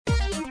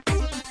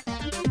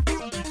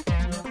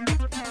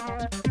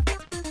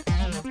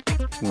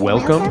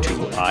Welcome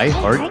to I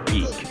Heart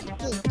Geek.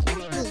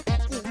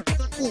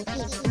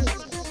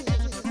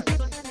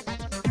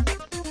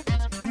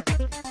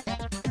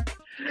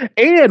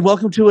 And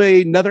welcome to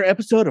another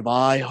episode of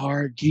I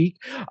Heart Geek.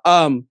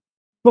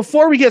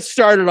 Before we get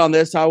started on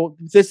this,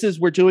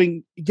 we're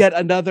doing yet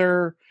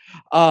another.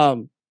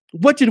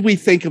 What did we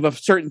think of a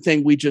certain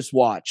thing we just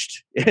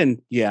watched? And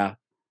yeah,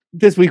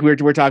 this week we're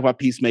talking about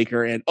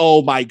Peacemaker, and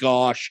oh my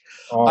gosh,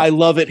 I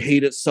love it,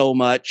 hate it so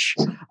much.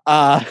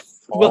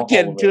 We'll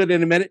get into it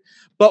in a minute,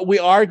 but we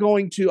are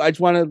going to. I just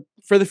want to,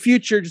 for the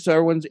future, just so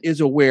everyone is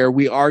aware,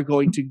 we are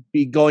going to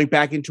be going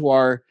back into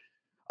a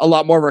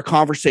lot more of our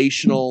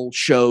conversational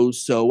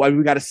shows. So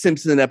we got a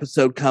Simpson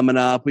episode coming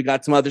up. We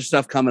got some other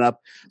stuff coming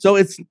up. So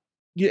it's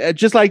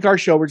just like our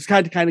show. We're just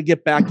kind of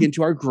get back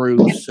into our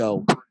groove.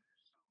 So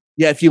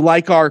yeah, if you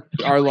like our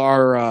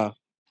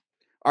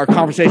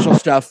conversational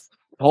stuff,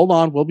 hold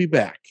on, we'll be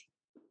back.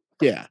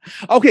 Yeah.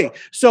 Okay.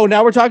 So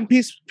now we're talking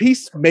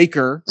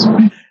Peacemaker,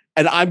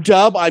 and I'm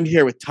Dub. I'm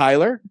here with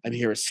Tyler. I'm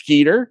here with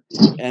Skeeter,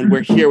 and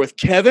we're here with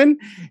Kevin.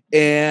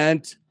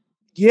 And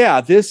yeah,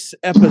 this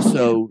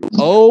episode.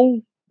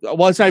 Well,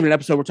 it's not even an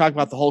episode. We're talking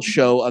about the whole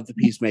show of the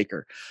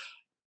Peacemaker.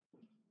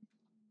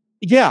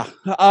 Yeah.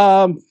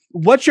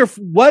 What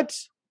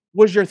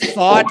was your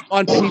thought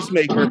on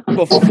Peacemaker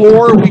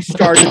before we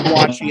started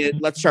watching it?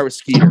 Let's start with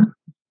Skeeter.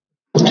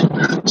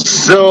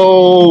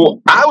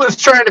 So I was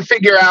trying to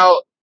figure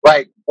out,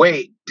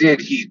 wait,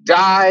 did he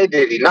die?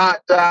 Did he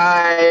not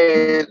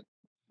die?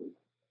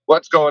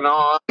 What's going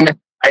on?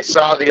 I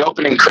saw the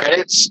opening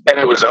credits and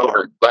it was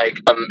over.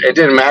 It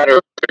didn't matter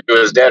if he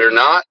was dead or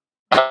not.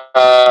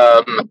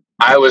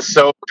 I was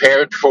so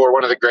prepared for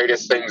one of the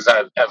greatest things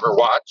I've ever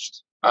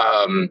watched,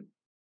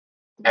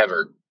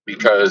 ever,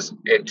 because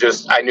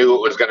I knew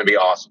it was going to be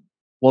awesome.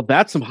 Well,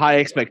 that's some high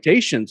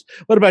expectations.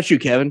 What about you,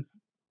 Kevin?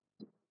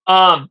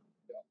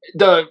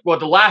 The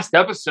last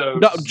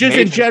episode. No, just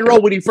in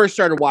general, when you first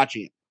started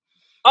watching it.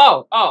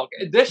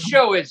 This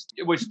show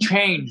was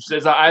changed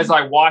as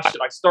I watched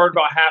it. I started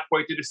about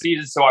halfway through the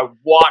season, so I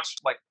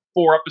watched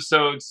 4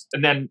 episodes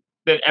and then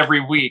every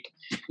week.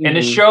 Mm-hmm. And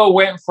the show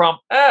went from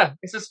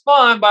this is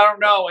fun, but I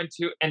don't know,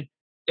 and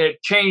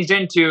it changed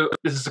into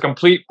this is a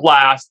complete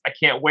blast. I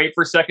can't wait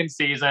for second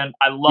season.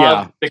 I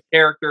love the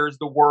characters,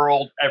 the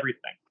world,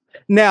 everything.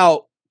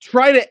 Now,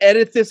 try to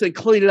edit this and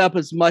clean it up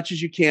as much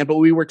as you can. But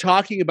we were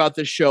talking about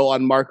this show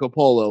on Marco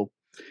Polo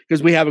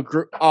because we have a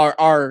group.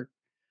 Our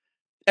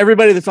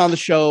everybody that's on the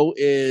show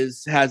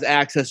has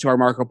access to our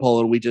Marco Polo,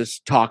 and we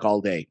just talk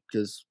all day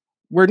because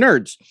we're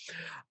nerds.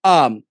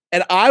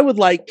 And I would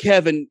like,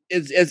 Kevin,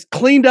 as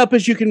cleaned up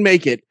as you can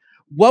make it.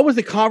 What was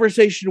the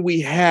conversation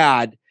we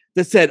had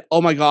that said, "Oh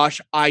my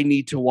gosh, I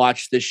need to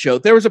watch this show"?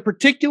 There was a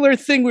particular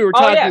thing we were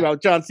talking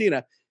about, John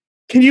Cena.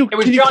 Can you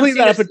clean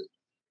that up?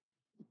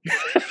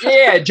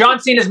 Yeah,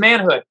 John Cena's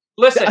manhood.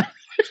 Listen,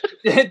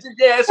 that's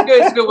a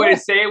good way to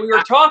say it. We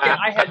were talking.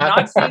 I had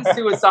not seen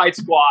Suicide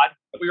Squad.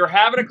 We were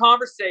having a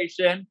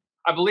conversation.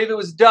 I believe it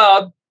was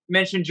Dub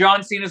mentioned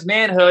John Cena's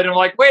manhood, and I'm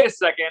like, wait a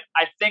second.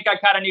 I think I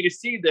kind of need to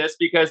see this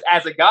because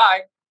as a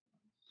guy,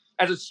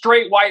 as a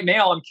straight white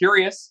male, I'm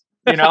curious.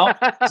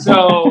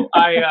 So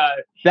I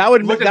that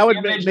would make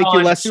you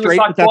less straight,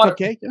 but that's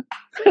okay. Yeah.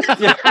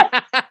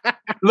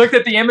 Looked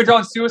at the image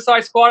on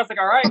Suicide Squad. I was like,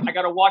 all right, I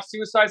got to watch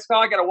Suicide Squad.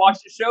 I got to watch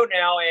the show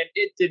now, and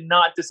it did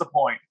not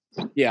disappoint.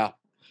 Yeah.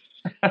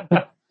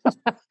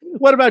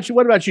 What about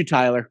you,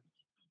 Tyler?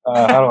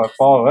 How do I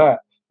follow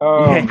that?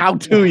 How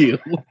do you?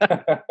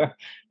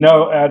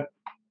 No,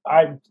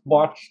 I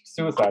watched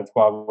Suicide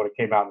Squad when it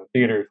came out in the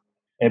theaters,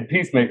 and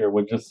Peacemaker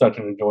was just such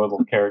an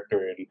enjoyable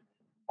character. And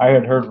I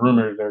had heard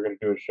rumors they were going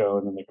to do a show,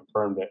 and then they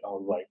confirmed it. I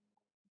was like,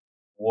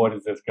 what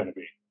is this going to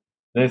be?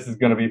 This is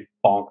going to be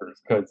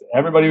bonkers, because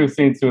everybody who's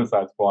seen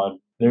Suicide Squad,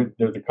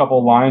 there's a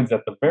couple lines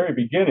at the very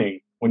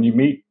beginning when you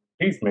meet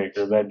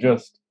Peacemaker that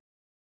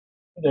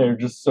they're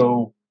just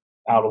so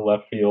out of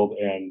left field,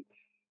 and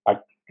I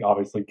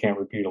obviously can't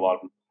repeat a lot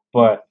of them.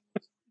 But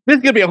this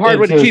is going to be a hard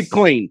one to keep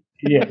clean.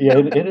 Yeah,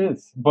 it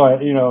is. But,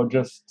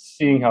 just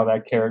seeing how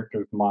that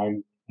character's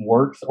mind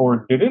works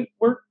or didn't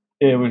work,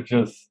 it was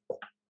just,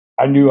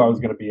 I knew I was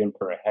going to be in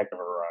for a heck of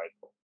a ride.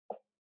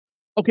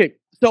 Okay,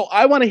 so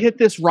I want to hit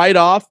this right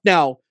off.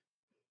 Now,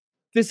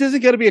 this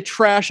isn't going to be a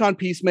trash on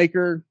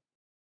Peacemaker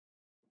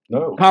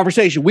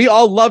conversation. We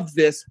all loved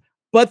this,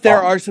 but there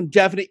are some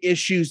definite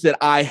issues that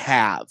I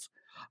have.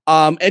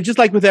 And just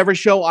like with every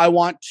show, I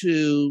want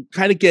to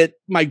kind of get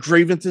my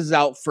grievances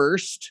out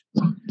first.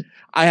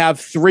 I have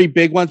 3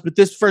 big ones, but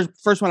this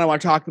first one I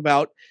want to talk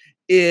about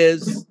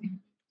is,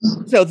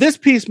 so this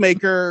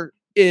Peacemaker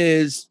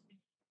is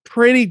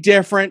pretty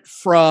different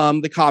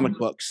from the comic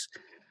books.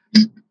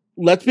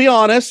 Let's be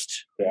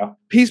honest. Yeah.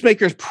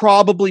 Peacemaker is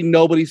probably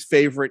nobody's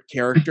favorite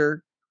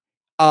character.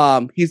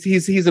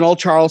 He's an old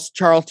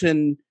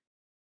charlatan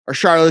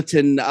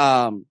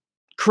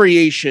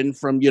creation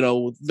from,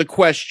 The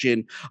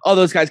Question. All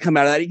those guys come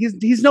out of that.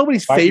 He's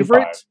nobody's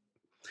favorite.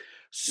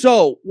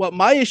 So what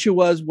my issue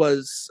was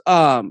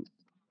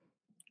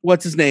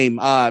what's his name?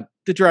 The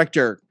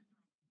director,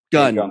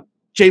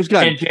 James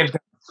Gunn.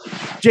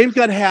 James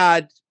Gunn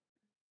had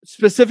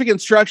specific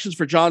instructions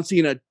for John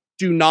Cena.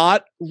 Do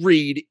not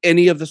read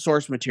any of the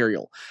source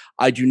material.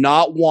 I do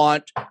not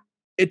want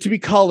it to be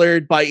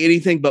colored by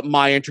anything but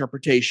my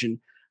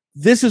interpretation.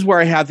 This is where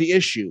I have the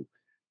issue.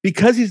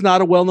 Because he's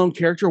not a well-known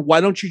character, why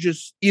don't you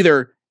just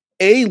either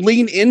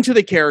lean into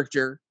the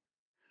character,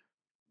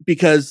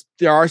 because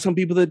there are some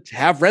people that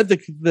have read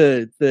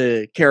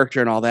the character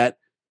and all that.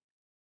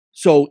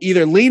 So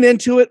either lean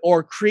into it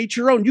or create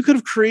your own. You could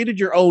have created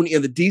your own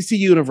in the DC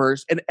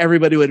universe and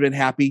everybody would have been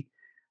happy.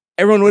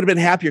 Everyone would have been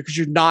happier because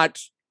you're not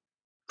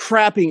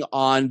crapping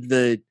on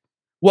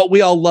what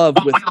we all love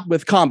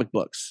with comic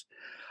books.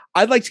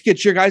 I'd like to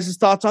get your guys'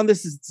 thoughts on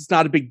this. It's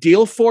not a big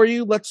deal for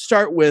you. Let's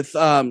start with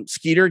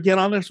Skeeter again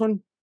on this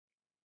one.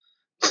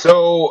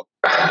 So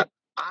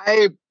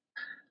I've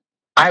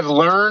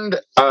learned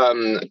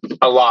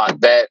a lot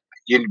that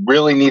you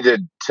really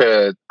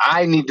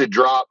I need to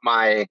drop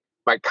my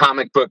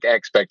comic book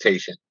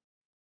expectation.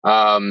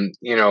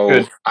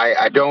 Good.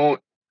 I don't,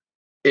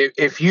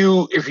 if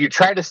you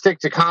try to stick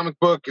to comic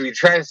book, if you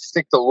try to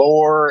stick to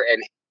lore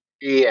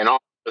and all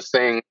those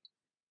things,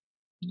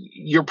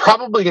 you're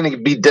probably going to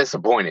be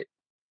disappointed.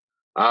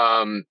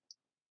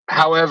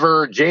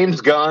 However, James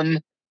Gunn,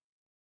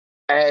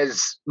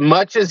 as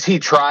much as he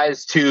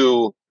tries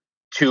to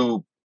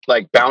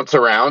like bounce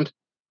around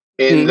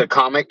in the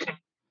comic,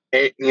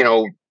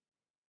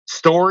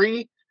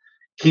 story,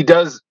 he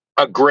does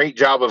a great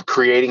job of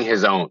creating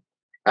his own.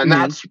 And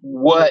that's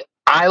what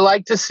I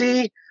like to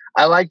see.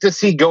 I like to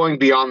see going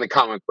beyond the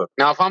comic book.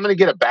 Now, if I'm going to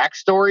get a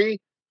backstory,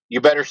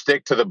 you better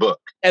stick to the book.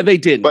 And they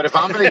didn't. But if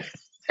I'm going to,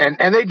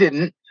 and they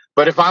didn't,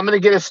 but if I'm going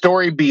to get a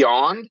story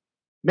beyond,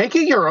 make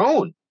it your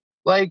own.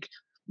 Like,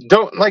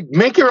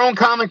 make your own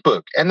comic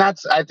book. And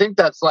I think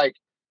that's like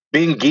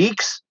being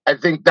geeks. I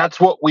think that's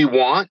what we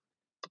want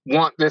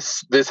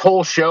this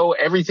whole show,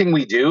 everything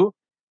we do,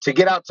 to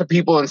get out to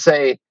people and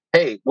say,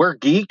 hey, we're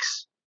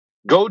geeks.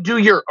 Go do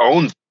your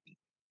own thing.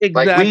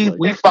 Exactly. Like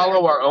we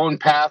follow our own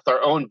path,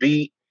 our own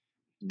beat,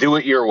 do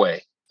it your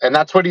way. And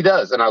that's what he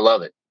does. And I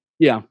love it.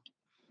 Yeah.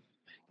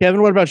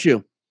 Kevin, what about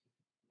you?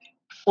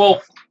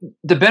 Well,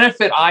 the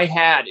benefit I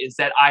had is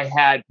that I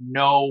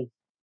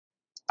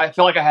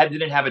feel like I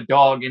didn't have a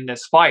dog in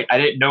this fight. I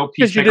didn't know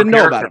Because you didn't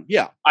know about him.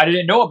 Yeah. I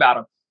didn't know about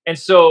him. And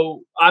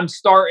so I'm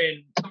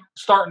starting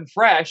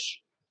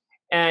fresh.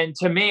 And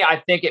to me,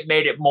 I think it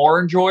made it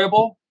more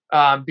enjoyable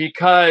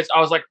because I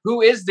was like,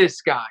 who is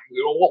this guy?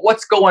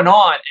 What's going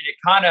on? And it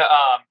kind of,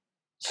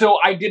 so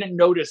I didn't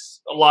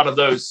notice a lot of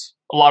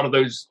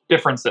those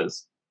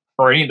differences,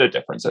 or any of the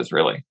differences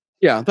really.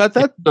 Yeah. So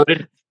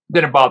it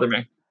didn't bother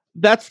me.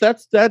 That's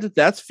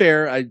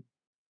fair.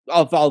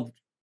 I'll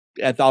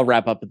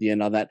wrap up at the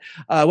end on that.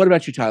 What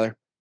about you, Tyler?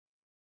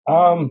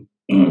 Well,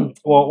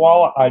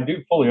 while I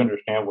do fully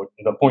understand what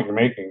the point you're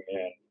making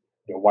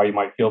and why you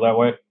might feel that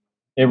way,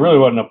 it really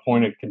wasn't a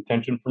point of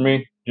contention for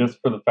me, just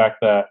for the fact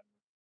that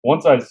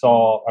once I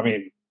saw, all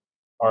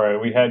right,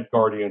 we had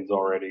Guardians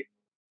already,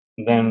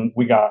 and then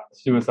we got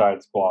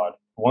Suicide Squad.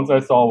 Once I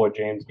saw what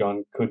James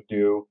Gunn could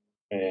do,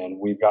 and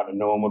we've gotten to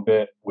know him a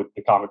bit with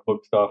the comic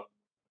book stuff,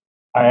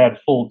 I had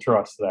full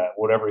trust that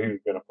whatever he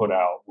was going to put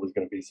out was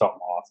going to be something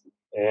awesome.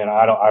 And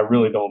I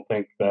really don't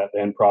think that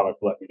the end product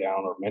let me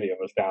down, or many of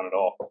us down at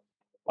all.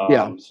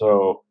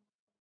 So,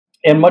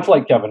 and much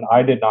like Kevin,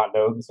 I did not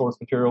know the source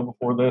material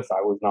before this.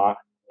 I was not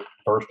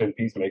versed in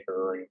Peacemaker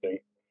or anything.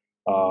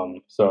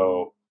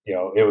 So,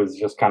 it was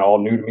just kind of all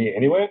new to me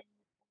anyway.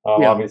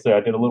 Obviously, I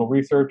did a little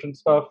research and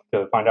stuff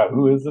to find out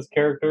who is this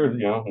character,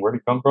 where'd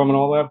he come from and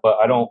all that. But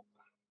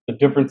the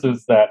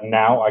differences that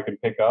now I can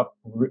pick up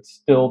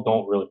still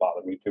don't really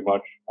bother me too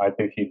much. I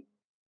think he,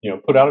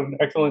 put out an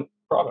excellent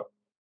product.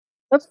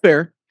 That's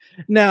fair.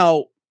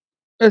 Now,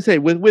 let's say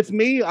with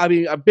me,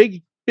 a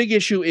big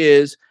issue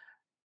is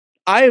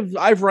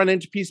I've run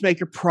into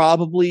Peacemaker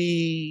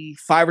probably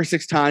 5 or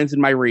 6 times in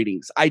my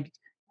readings.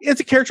 It's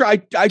a character I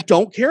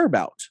don't care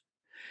about.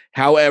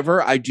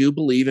 However, I do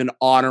believe in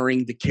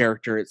honoring the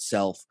character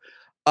itself.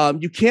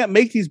 You can't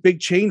make these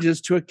big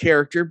changes to a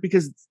character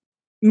because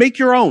make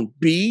your own.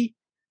 Be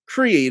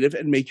creative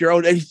and make your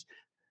own. And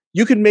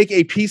you can make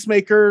a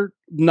Peacemaker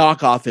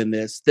knockoff in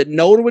this that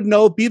no one would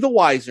know, be the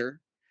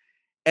wiser,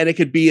 and it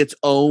could be its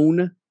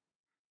own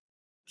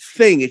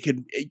thing. It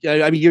could,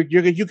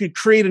 you could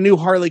create a new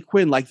Harley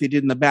Quinn like they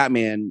did in the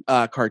Batman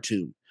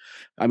cartoon.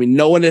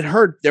 No one had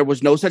heard there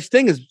was no such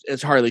thing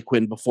as Harley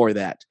Quinn before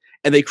that,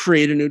 and they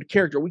create a new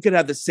character. We could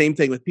have the same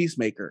thing with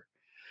Peacemaker.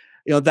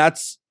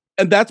 That's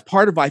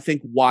part of, I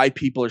think, why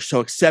people are so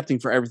accepting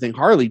for everything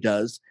Harley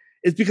does,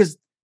 is because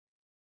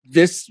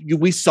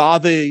we saw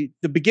the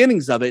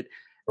beginnings of it.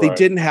 They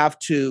didn't have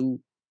to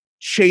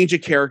change a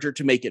character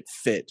to make it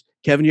fit.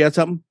 Kevin, you had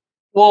something?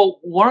 Well,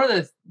 one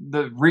of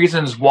the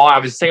reasons why I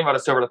was saying about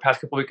this over the past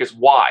couple of weeks is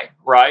why,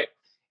 right?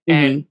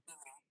 Mm-hmm. And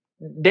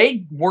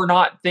they were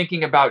not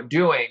thinking about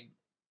doing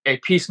a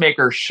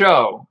Peacemaker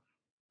show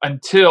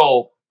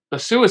until the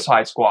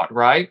Suicide Squad,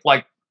 right?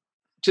 Like,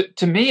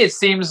 to me, it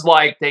seems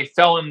like they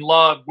fell in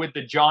love with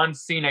the John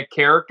Cena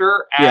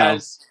character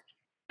as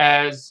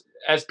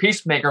as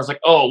Peacemaker, I was like,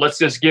 oh, let's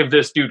just give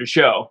this dude a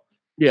show.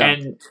 Yeah.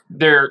 And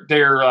they're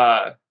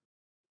I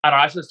don't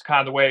know, that's just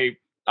kind of the way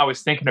I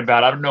was thinking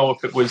about it. I don't know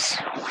if it was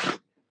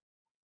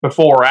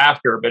before or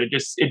after, but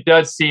it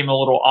does seem a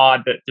little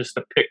odd that just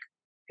to pick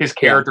his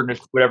character and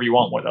just whatever you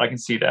want with it. I can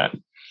see that.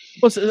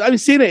 Well, I mean,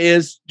 Cena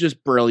is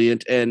just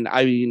brilliant, and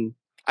I mean,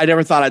 I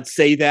never thought I'd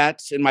say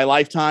that in my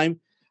lifetime,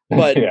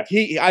 but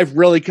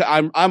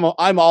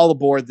I'm all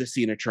aboard the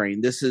Cena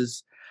train. This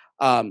is,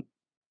 I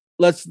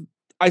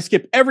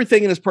skip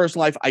everything in his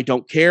personal life. I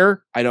don't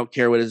care. I don't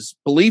care what his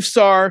beliefs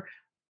are.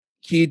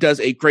 He does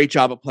a great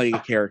job of playing a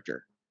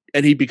character,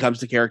 and he becomes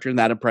the character, and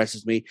that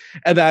impresses me.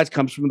 And that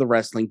comes from the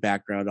wrestling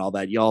background, all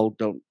that. Y'all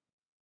know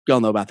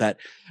about that.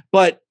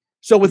 But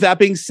so with that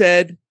being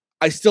said,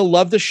 I still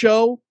love the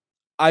show.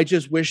 I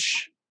just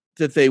wish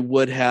that they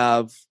would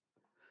have,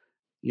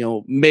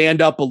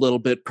 manned up a little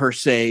bit per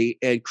se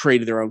and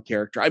created their own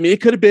character. I mean, it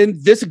could have been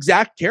this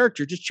exact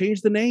character, just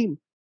change the name.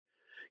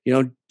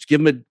 Give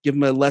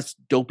him a less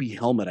dopey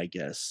helmet, I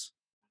guess.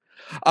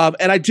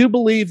 And I do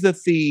believe that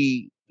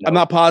I'm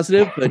not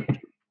positive, but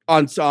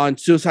on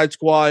Suicide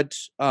Squad,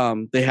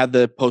 they had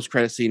the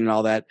post-credit scene and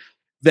all that.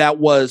 That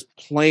was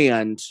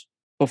planned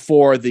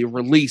before the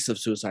release of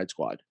Suicide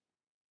Squad.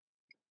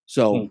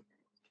 So.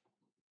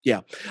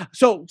 Yeah.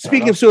 So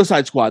speaking of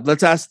Suicide Squad,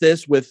 let's ask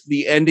this with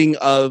the ending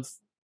of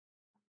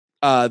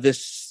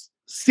this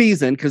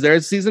season, because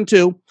there's season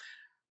 2.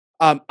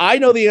 I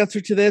know the answer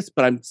to this,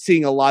 but I'm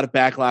seeing a lot of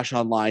backlash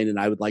online, and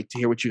I would like to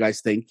hear what you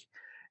guys think.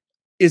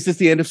 Is this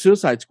the end of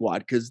Suicide Squad?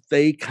 Because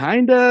they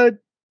kind of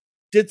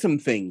did some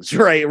things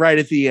right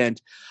at the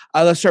end.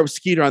 Let's start with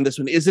Skeeter on this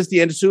one. Is this the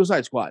end of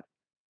Suicide Squad?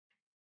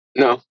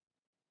 No,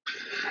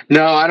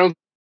 I don't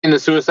in the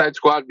Suicide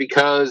Squad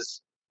because.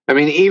 I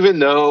mean, even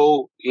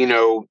though,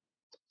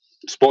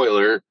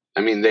 spoiler,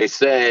 I mean, they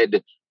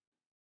said,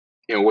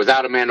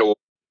 without Amanda Waller,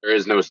 there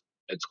is no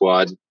Suicide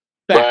Squad.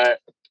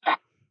 Fact.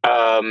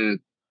 But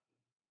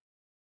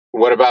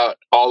what about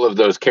all of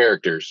those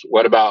characters?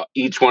 What about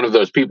each one of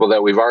those people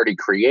that we've already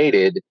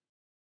created?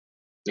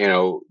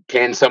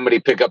 Can somebody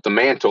pick up the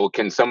mantle?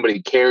 Can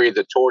somebody carry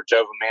the torch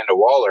of Amanda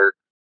Waller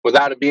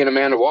without it being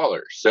Amanda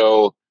Waller?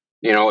 So,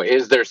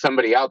 is there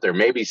somebody out there?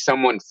 Maybe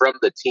someone from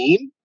the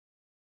team?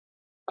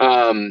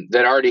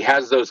 That already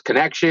has those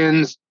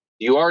connections.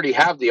 You already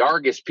have the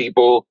Argus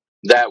people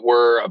that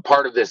were a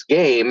part of this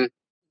game.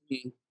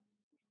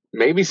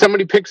 Maybe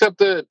somebody picks up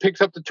the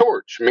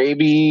torch.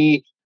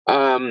 Maybe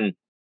somebody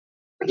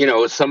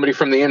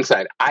from the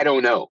inside. I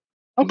don't know.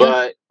 Okay.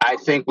 But I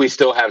think we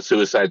still have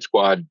Suicide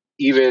Squad,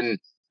 even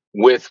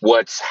with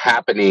what's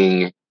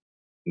happening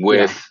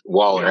with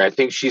Waller. I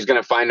think she's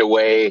going to find a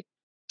way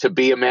to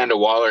be Amanda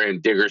Waller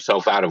and dig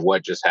herself out of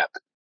what just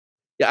happened.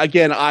 Yeah,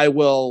 again, I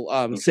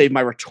will save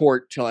my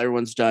retort till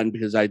everyone's done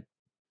because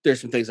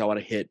there's some things I want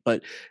to hit.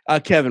 But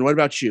Kevin, what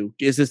about you?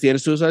 Is this the end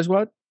of Suicide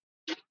Squad?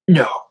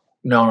 No,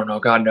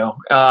 God, no.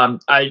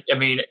 I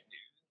mean,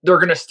 they're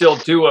going to still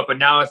do it, but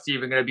now it's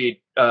even going to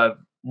be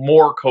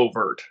more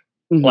covert.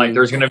 Mm-hmm. Like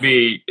there's going to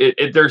be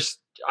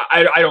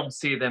I don't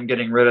see them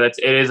getting rid of it.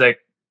 It is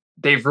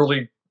they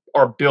really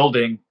are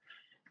building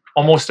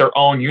almost their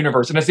own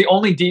universe, and it's the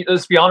only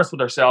let's be honest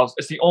with ourselves.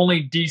 It's the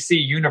only DC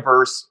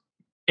universe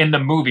in the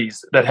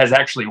movies that has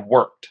actually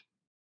worked.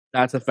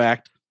 That's a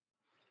fact.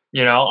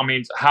 I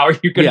mean, how are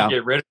you going to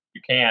get rid of it?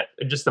 You can't.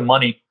 Just the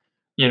money,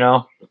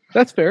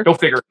 That's fair. Go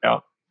figure it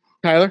out.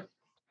 Tyler?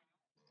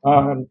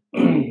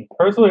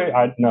 Personally,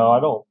 I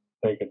don't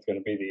think it's going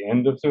to be the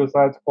end of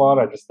Suicide Squad.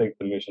 I just think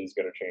the mission's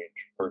going to change,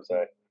 per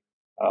se.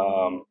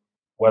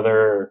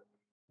 Whether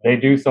they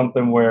do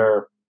something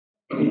where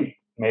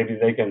maybe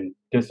they can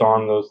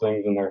disarm those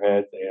things in their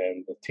heads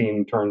and the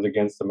team turns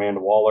against Amanda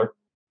Waller.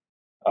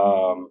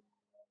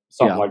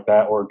 Something like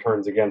that, or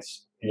turns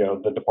against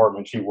the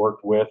department she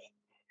worked with.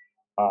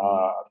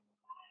 I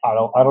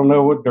don't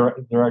know what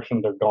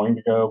direction they're going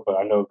to go, but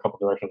I know a couple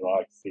directions I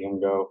like to see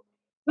them go.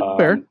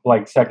 Fair.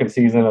 Like second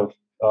season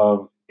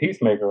of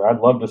Peacemaker, I'd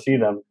love to see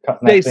them cut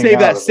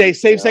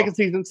save second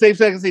season. Save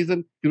second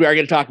season. We are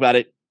going to talk about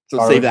it, so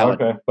save that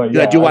one. But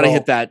I do want to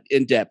hit that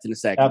in depth in a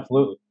second.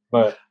 Absolutely,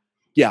 but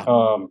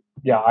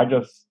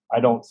I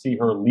don't see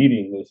her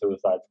leading the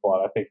Suicide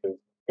Squad. I think there's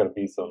going to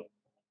be some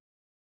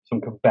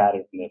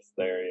combativeness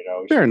there,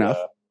 Fair enough.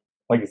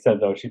 Like you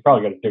said, though, she's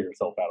probably got to dig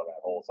herself out of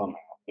that hole somehow.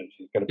 And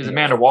she's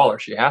Amanda Waller.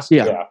 She has to.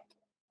 Yeah.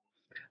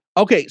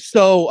 Okay,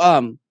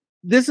 so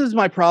this is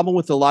my problem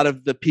with a lot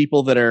of the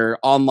people that are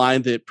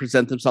online that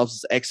present themselves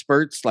as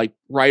experts, like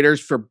writers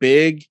for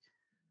big,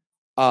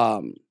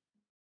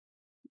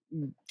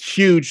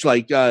 huge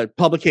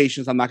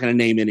publications. I'm not going to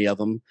name any of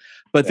them,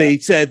 but they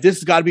said this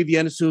has got to be the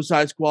end of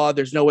Suicide Squad.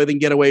 There's no way they can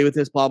get away with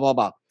this. Blah blah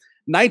blah.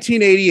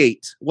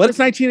 1988. What is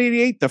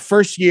 1988? The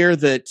first year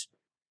that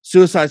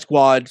Suicide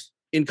Squad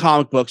in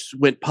comic books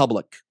went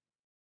public.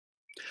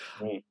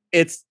 Right.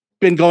 It's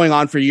been going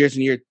on for years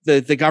and years.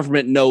 The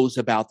government knows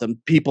about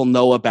them. People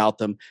know about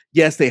them.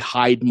 Yes, they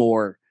hide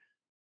more.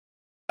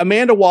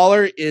 Amanda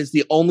Waller is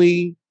the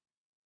only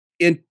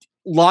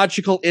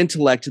logical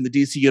intellect in the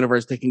DC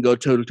universe that can go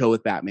toe to toe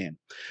with Batman.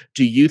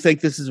 Do you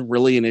think this is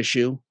really an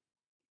issue?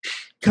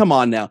 Come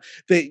on now.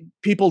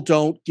 People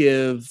don't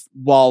give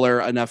Waller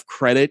enough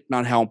credit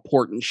on how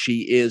important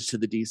she is to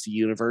the DC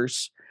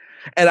universe.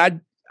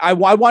 And I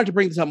wanted to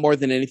bring this up more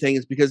than anything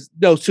is because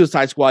no,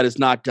 Suicide Squad is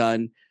not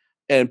done,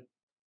 and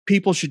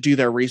people should do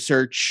their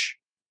research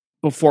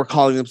before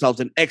calling themselves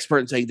an expert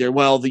and saying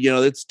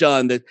it's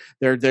done, that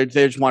they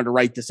just wanted to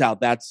write this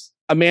out. That's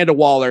Amanda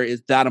Waller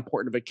is that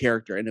important of a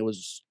character, and it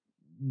was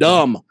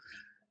dumb.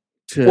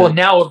 Well,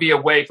 now would be a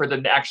way for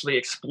them to actually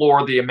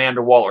explore the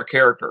Amanda Waller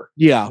character.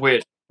 Yeah.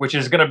 Which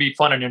is going to be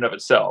fun in and of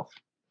itself.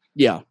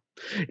 Yeah.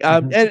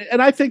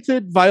 And I think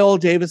that Viola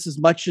Davis, as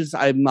much as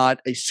I'm not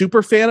a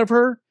super fan of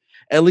her,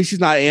 at least she's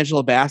not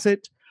Angela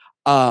Bassett.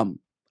 I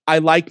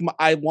want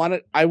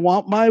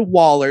my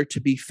Waller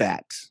to be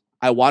fat.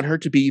 I want her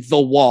to be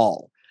the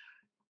Wall.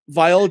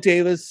 Viola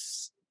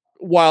Davis,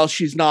 while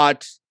she's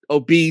not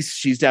obese,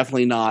 she's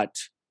definitely not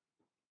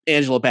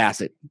Angela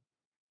Bassett.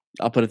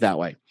 I'll put it that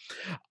way.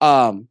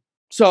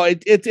 So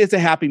it's a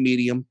happy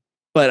medium,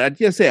 but I'd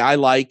just say I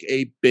like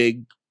a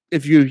big.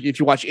 If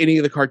you watch any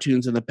of the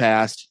cartoons in the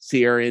past,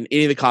 see her in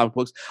any of the comic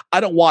books, I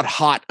don't want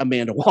hot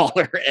Amanda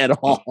Waller at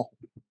all,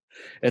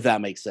 if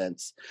that makes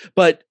sense.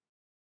 But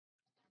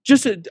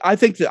I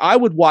think that I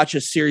would watch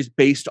a series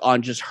based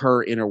on just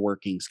her inner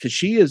workings because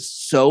she is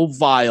so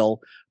vile,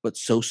 but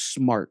so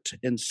smart.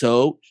 And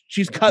so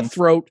she's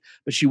cutthroat,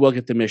 but she will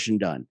get the mission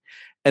done.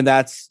 And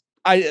that's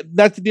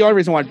the only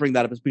reason I want to bring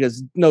that up is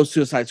because no,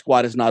 Suicide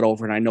Squad is not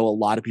over. And I know a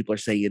lot of people are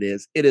saying it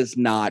is. It is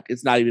not.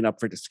 It's not even up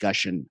for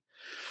discussion.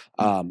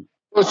 Well,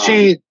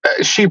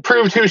 she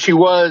proved who she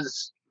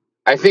was.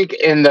 I think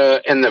in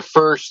the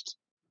first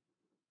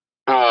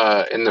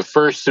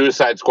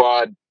Suicide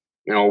Squad,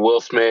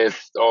 Will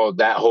Smith,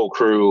 that whole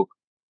crew.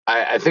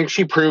 I think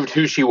she proved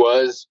who she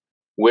was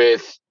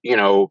with,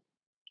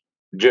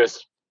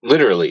 just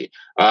literally,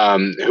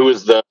 who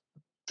was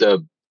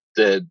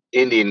the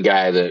Indian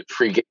guy that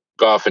freaked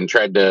off and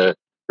tried to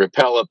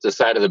rappel up the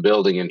side of the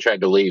building and tried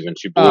to leave, and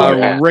she blew her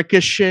hat.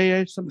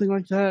 Ricochet, something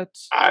like that.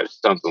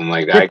 Something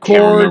like that. I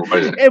can't remember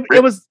what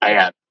it was.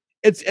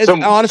 It's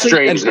some honestly,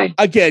 strange name.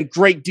 Again,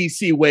 great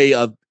DC way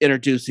of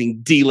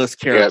introducing D-list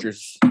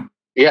characters.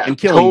 Yeah, and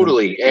killing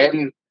totally.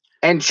 Them.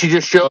 And she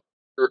just showed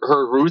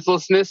her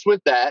ruthlessness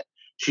with that.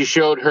 She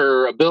showed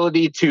her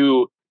ability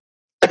to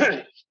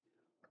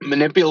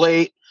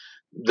manipulate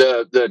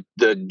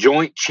the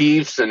Joint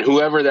Chiefs and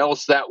whoever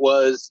else that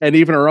was, and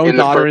even her own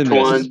daughter in this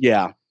one.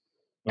 Yeah.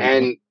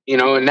 And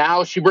and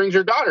now she brings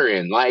her daughter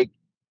in,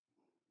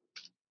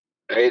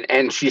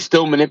 and she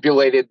still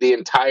manipulated the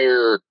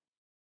entire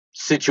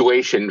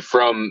situation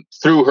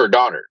through her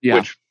daughter,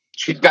 which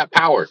she's got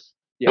power.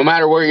 Yeah. No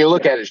matter where you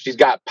look at it, she's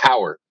got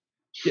power.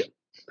 Yeah.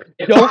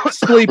 Don't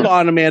sleep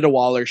on Amanda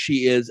Waller.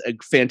 She is a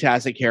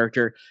fantastic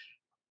character.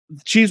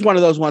 She's one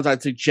of those ones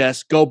I'd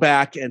suggest go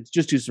back and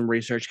just do some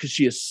research because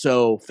she is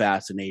so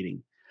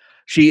fascinating.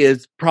 She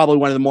is probably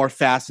one of the more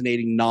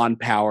fascinating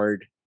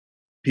non-powered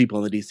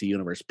people in the DC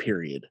universe,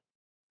 period.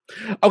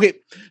 Okay,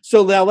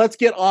 so now let's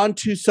get on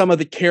to some of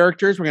the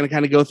characters. We're going to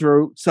kind of go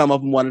through some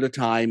of them one at a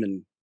time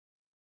and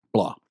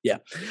blah. Yeah.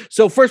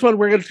 So first one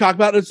we're going to talk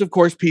about is, of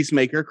course,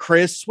 Peacemaker.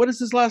 Chris, what is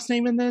his last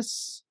name in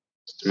this?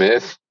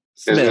 Smith.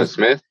 Isn't it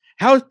Smith?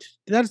 That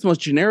is the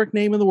most generic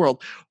name in the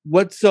world.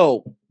 What's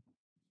so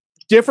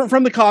different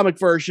from the comic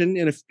version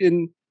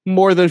in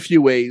more than a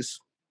few ways,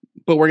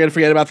 but we're going to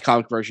forget about the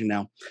comic version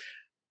now.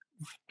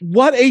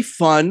 What a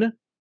fun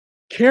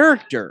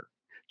character.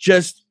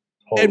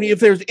 I mean, if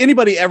there's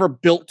anybody ever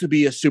built to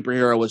be a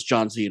superhero, was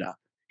John Cena.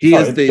 He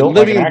is the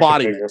living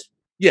embodiment.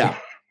 Yeah.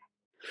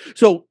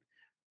 So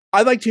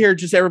I'd like to hear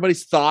just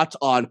everybody's thoughts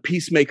on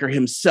Peacemaker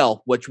himself.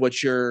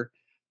 What's your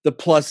the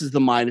pluses, the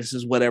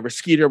minuses, whatever.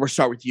 Skeeter, we'll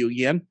start with you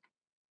again.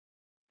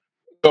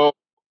 So,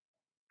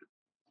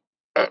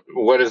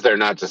 what is there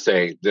not to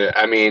say?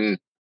 I mean,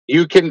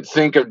 you can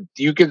think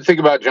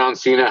about John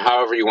Cena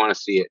however you want to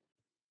see it.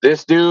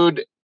 This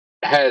dude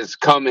has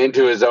come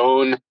into his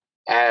own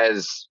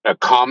as a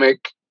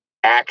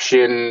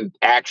action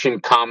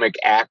comic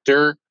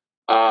actor.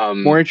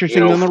 More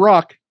interesting than The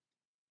Rock.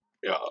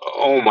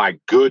 Oh my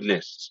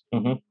goodness.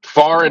 Mm-hmm.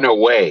 Far and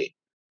away.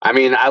 I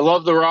mean, I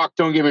love The Rock,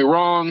 don't get me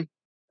wrong.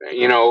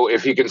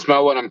 If you can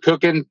smell what I'm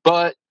cooking,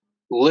 but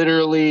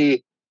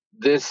literally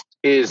this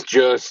is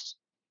just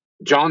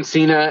John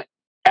Cena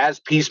as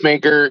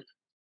Peacemaker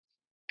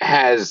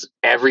has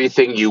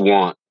everything you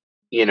want,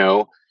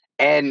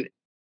 and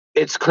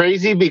it's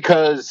crazy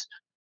because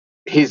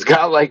he's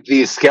got like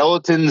these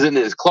skeletons in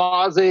his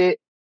closet.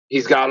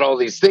 He's got all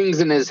these things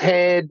in his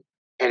head,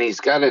 and he's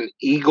got an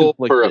eagle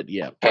for a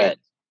pet.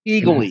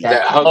 Eagle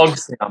that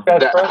hugs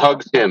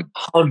him.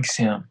 Hugs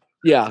him.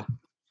 Yeah.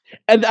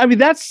 And I mean,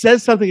 that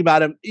says something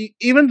about him.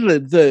 Even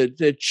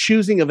the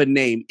choosing of a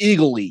name,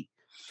 Eagle-y.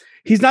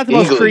 He's not the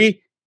most creative.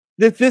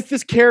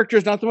 This character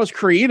is not the most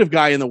creative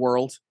guy in the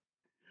world,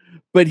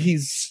 but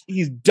he's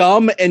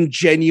dumb and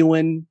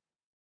genuine.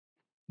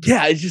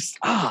 Yeah, it's just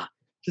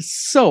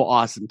so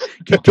awesome.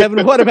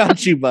 Kevin, what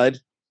about you, bud?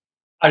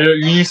 I know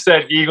you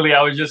said eagerly.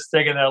 I was just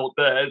thinking that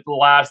the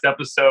last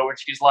episode when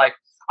she's like,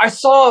 I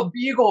saw a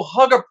beagle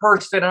hug a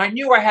person and I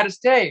knew I had to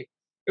stay.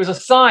 It was a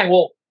sign.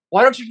 Well,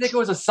 why don't you think it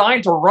was a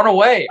sign to run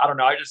away? I don't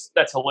know.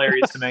 That's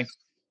hilarious to me.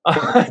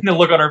 The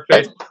look on her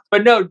face.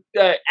 But no,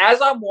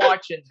 as I'm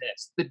watching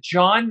this, the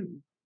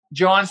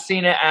John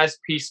Cena as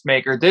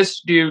Peacemaker,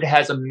 this dude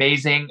has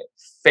amazing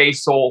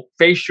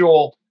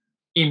facial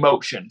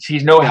emotions. He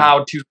knows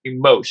how to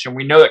emote. And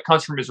we know that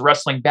comes from his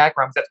wrestling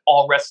background. That's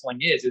all wrestling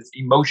is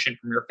emotion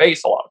from your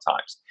face a lot of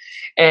times.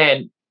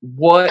 And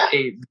what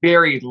a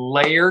very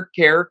layered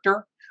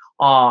character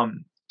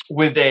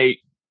with a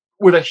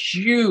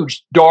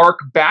huge dark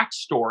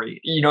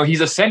backstory. You know,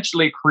 he's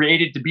essentially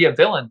created to be a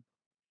villain.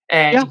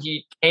 And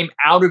he came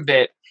out of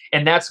it.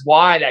 And that's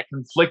why that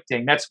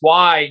conflicting. That's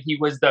why he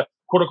was the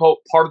quote unquote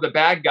part of the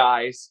bad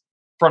guys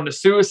from the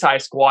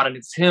Suicide Squad, and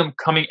it's him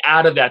coming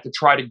out of that to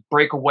try to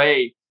break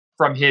away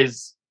from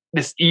this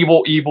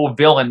evil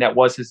villain that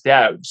was his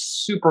dad.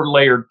 Super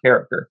layered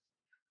character.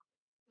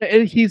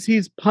 And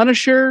he's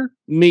Punisher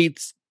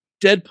meets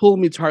Deadpool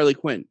meets Harley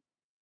Quinn.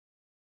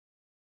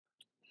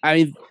 I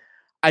mean,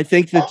 I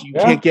think that you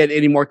can't get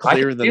any more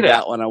clear than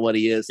that one on what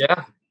he is.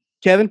 Yeah,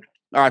 Kevin.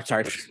 Oh, I'm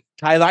sorry,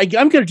 Tyler. I'm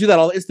going to do that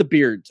all. It's the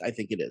beards. I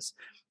think it is.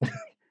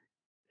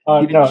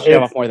 No,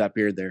 shave off more of that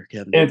beard there,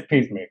 Kevin. It's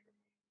Peacemaker.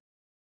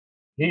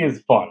 He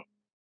is fun.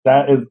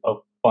 That is a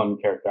fun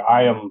character.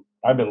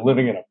 I've been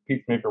living in a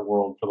Peacemaker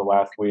world for the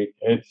last week.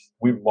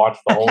 We've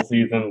watched the whole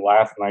season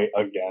last night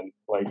again.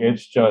 Like,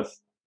 it's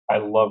just, I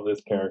love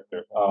this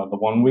character. The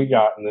one we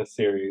got in this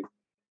series,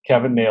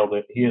 Kevin nailed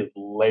it. He is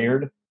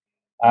layered.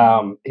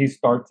 He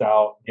starts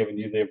out giving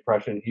you the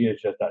impression he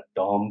is just a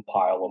dumb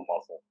pile of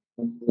muscle.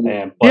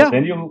 But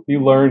then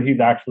you learn he's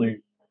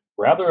actually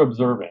rather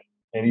observant,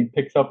 and he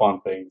picks up on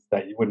things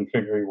that you wouldn't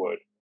figure he would.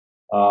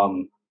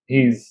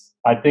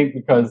 I think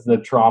because the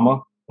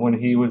trauma when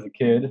he was a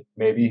kid,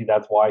 maybe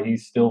that's why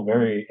he's still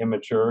very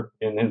immature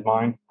in his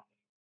mind.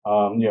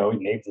 He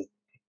names his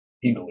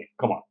eagerly.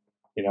 Come on.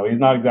 He's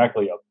not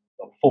exactly a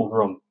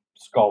full-grown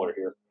scholar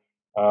here.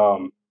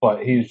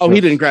 But he's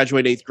he didn't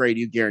graduate 8th grade,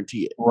 you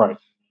guarantee it. Right.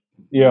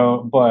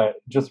 But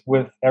just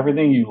with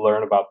everything you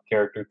learn about the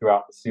character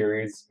throughout the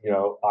series,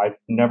 I've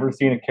never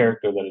seen a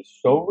character that is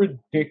so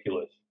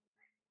ridiculous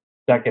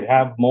that could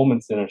have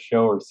moments in a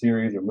show or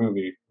series or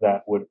movie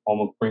that would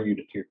almost bring you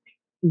to tears.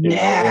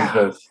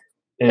 The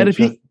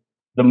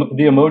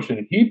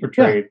emotion he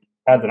portrayed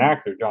as an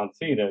actor, John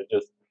Cena, I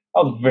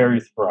was very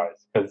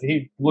surprised because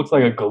he looks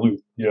like a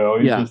galoof,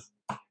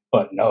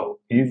 but no,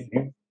 he's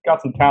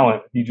got some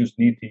talent. You just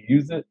need to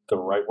use it the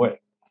right way,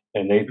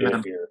 and they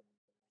did here.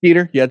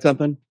 Peter, you had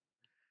something?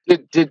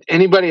 Did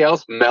anybody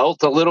else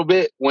melt a little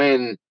bit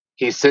when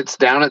he sits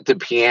down at the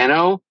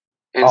piano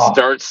and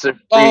starts the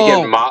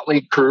freaking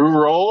Motley Crue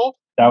roll?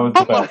 That was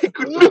the best. Like,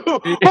 no.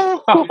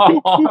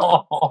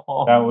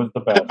 That was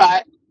the best.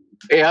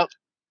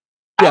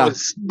 I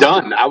was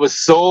done. I was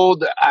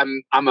sold.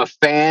 I'm a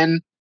fan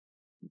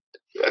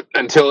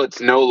until it's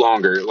no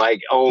longer.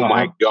 Like,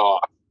 my God.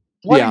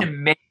 What an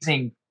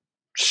amazing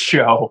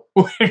show.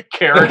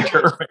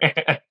 Character,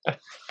 man.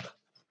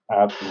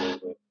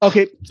 Absolutely.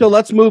 Okay, so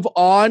let's move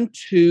on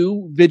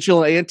to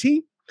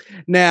Vigilante.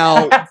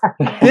 Now,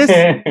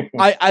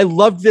 I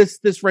love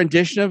this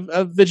rendition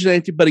of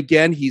Vigilante, but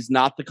again, he's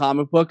not the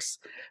comic books.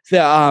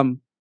 I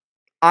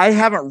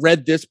haven't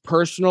read this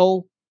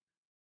personal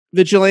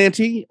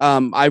Vigilante.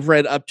 I've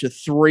read up to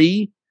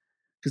 3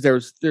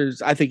 because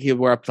there's I think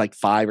we're up to like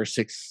 5 or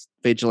 6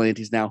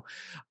 Vigilantes now.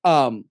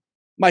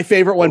 My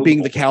favorite one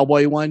being the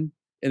cowboy one.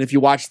 And if you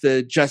watch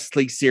the Justice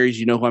League series,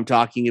 you know who I'm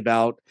talking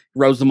about.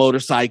 Rows the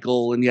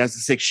motorcycle and he has the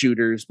 6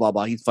 shooters, blah,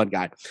 blah. He's a fun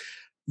guy.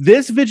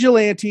 This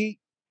Vigilante,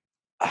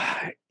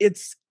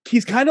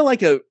 he's kind of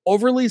like a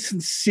overly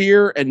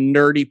sincere and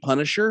nerdy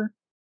Punisher.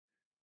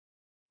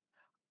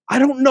 I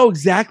don't know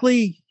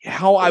exactly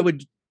how I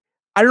don't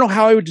know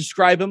how I would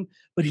describe him,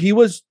 but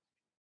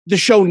the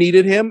show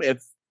needed him.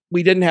 If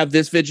we didn't have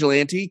this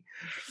Vigilante,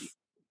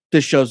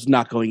 this show's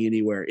not going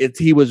anywhere.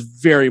 He was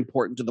very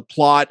important to the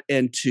plot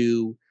and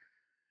to,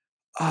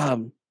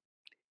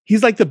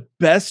 he's like the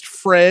best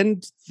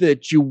friend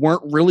that you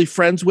weren't really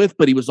friends with,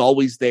 but he was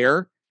always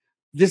there.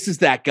 This is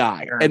that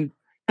guy.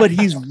 But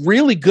he's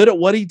really good at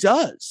what he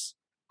does.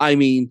 I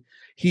mean,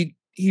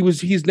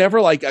 he's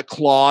never like a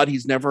Claude.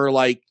 He's never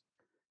like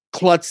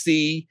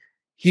klutzy.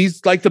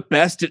 He's like the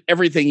best at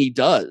everything he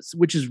does,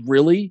 which is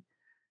really,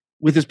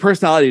 with his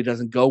personality, it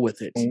doesn't go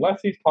with it. Unless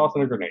he's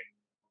tossing a grenade.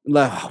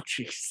 Oh,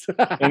 jeez.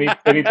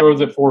 and he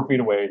throws it 4 feet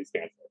away and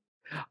stands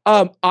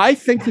there. I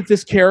think that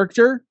this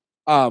character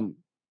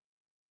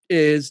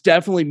is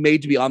definitely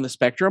made to be on the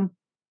spectrum,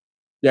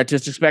 the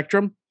artistic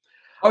spectrum.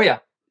 Oh, yeah.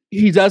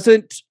 He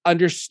doesn't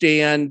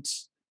understand,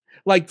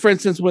 like, for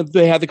instance, when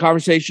they had the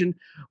conversation,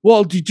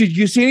 well, did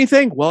you see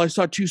anything? Well, I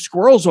saw 2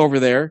 squirrels over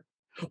there.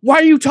 Why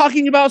are you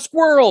talking about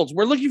squirrels?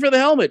 We're looking for the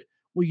helmet.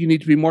 Well, you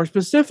need to be more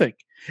specific.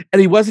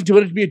 And he wasn't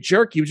doing it to be a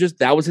jerk. He was just,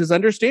 that was his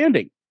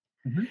understanding.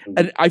 Mm-hmm.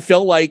 And I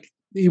feel like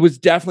he was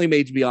definitely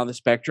made to be on the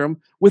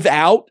spectrum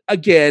without,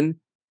 again,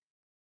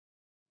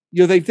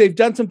 they've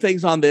done some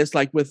things on this,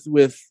 like with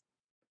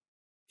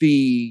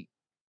the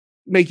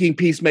making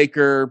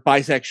Peacemaker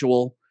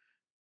bisexual.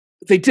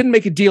 They didn't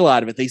make a deal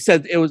out of it. They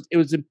said it was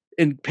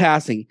in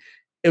passing.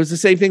 It was the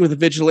same thing with the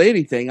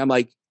vigilante thing. I'm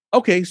like,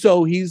 okay,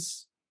 so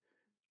he's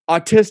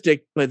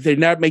autistic, but they're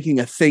not making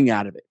a thing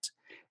out of it.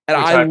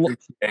 And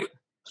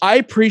I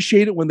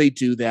appreciate it when they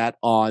do that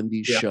on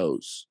these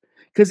shows,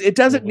 because it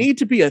doesn't need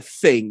to be a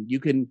thing. You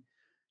can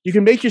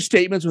make your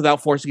statements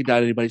without forcing it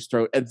down anybody's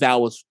throat, and that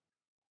was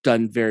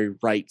done very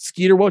right.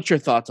 Skeeter, what's your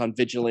thoughts on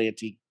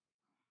Vigilante?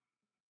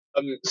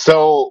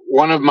 So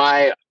one of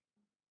my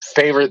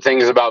favorite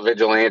things about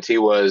Vigilante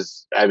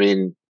was, I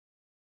mean,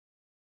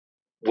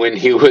 when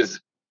he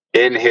was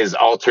in his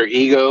alter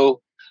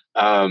ego.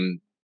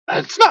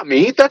 It's not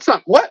me. That's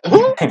not what.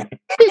 Who?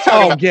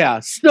 Oh yeah,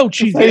 Snow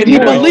Cheese. And you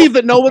believe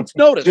that no one's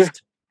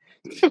noticed,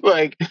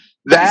 like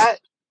that.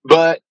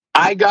 But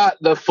I got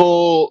the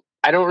full.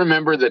 I don't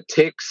remember the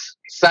Tick's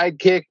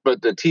sidekick,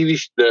 but the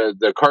TV,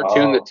 the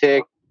cartoon, the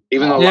Tick,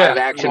 even the live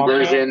action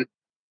version,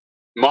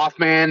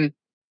 Mothman.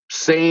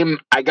 Same.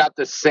 I got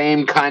the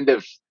same kind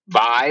of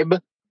vibe.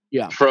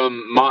 Yeah.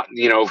 From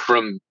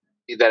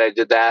that I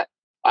did that.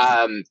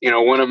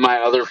 One of my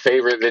other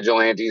favorite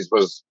vigilantes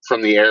was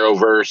from the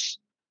Arrowverse.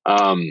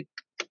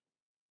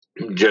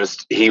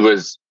 He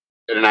was,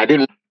 and I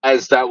didn't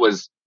realize that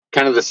was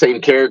kind of the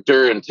same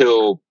character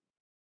until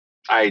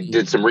I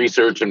did some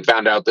research and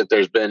found out that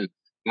there's been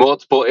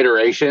multiple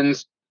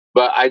iterations.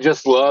 But I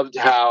just loved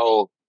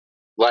how,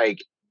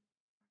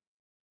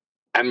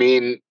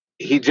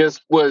 he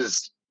just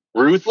was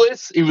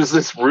ruthless. He was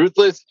this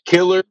ruthless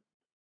killer,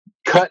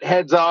 cut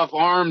heads off,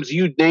 arms,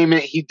 you name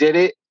it, he did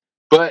it.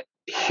 But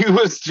he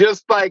was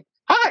just like,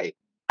 hi,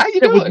 how you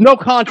doing? With no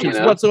conscience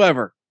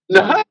whatsoever.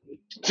 No,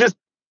 just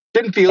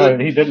didn't feel it.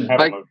 He didn't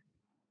have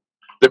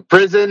the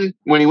prison,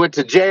 when he went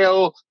to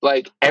jail,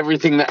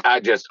 everything that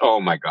oh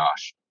my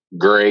gosh,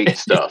 great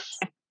stuff.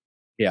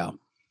 Yeah.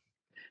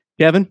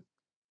 Kevin?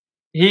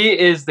 He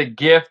is the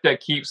gift that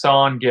keeps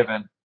on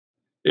giving.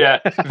 Yeah.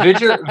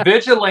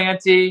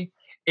 Vigilante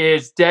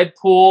is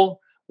Deadpool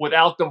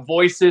without the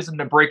voices and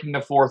the breaking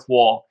the fourth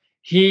wall.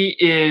 He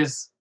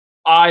is,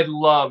 I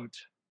loved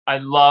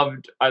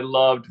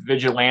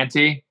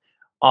Vigilante.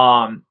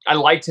 I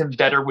liked him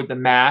better with the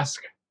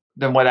mask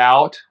than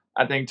without.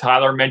 I think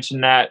Tyler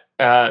mentioned that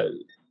a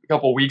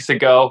couple weeks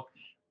ago.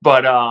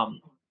 But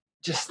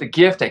just the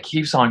gift that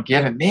keeps on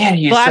giving. Man,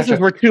 he's glasses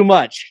were too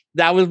much.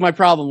 That was my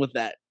problem with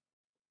that.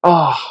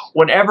 Oh,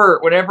 whenever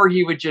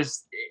he would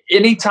just,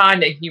 anytime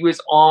that he was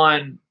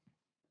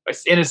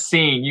in a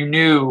scene, you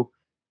knew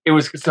it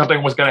was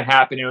something was going to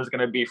happen. It was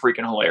going to be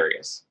freaking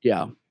hilarious.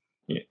 Yeah.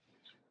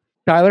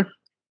 Tyler?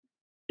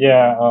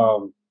 Yeah.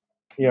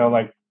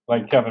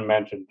 Like Kevin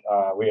mentioned,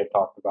 we had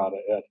talked about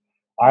it.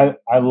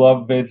 I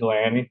love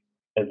Vigilante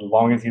as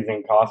long as he's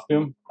in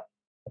costume.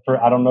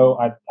 I don't know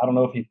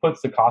if he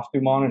puts the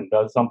costume on and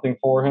does something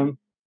for him.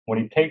 When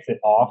he takes it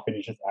off and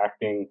he's just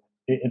acting,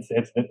 it's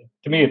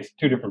to me it's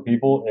two different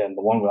people, and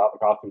the one without the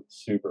costume is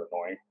super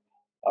annoying.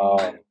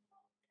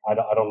 I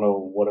don't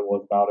know what it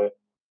was about it.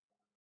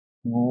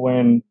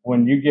 When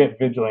you get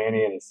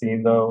Vigilante in a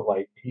scene though,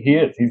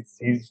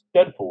 he's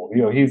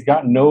Deadpool. He's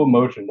got no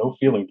emotion, no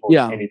feeling towards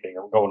anything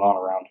going on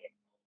around him.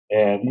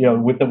 And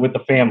with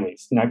the family,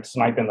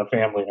 sniping the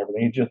family and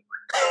everything, he just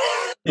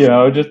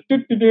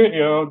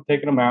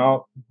taking them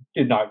out,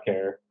 did not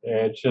care.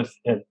 It's just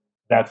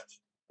that's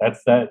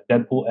that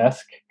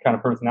Deadpool-esque kind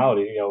of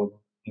personality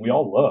we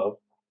all love,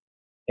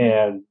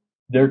 and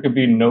there could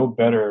be no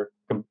better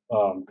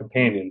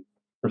companion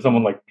for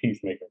someone like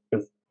Peacemaker,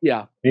 because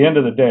at the end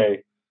of the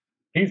day,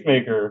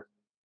 Peacemaker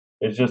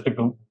is just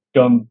a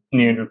dumb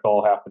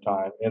Neanderthal half the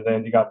time, and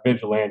then you got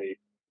Vigilante,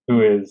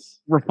 who is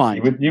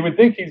refined. You would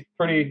think he's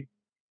pretty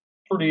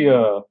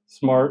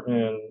smart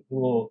and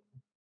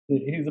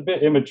he's a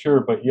bit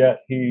immature, but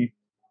yet he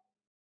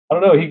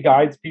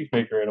guides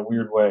Peacemaker in a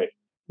weird way.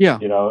 Yeah.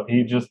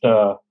 He just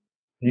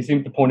he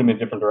seems to point him in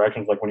different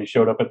directions, like when he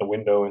showed up at the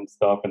window and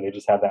stuff, and they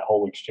just had that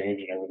whole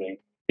exchange and everything.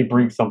 He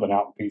brings something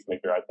out in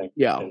Peacemaker, I think.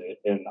 Yeah.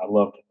 And I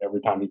loved it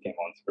every time he came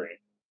on screen.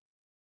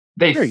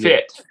 They Very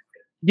fit. Good.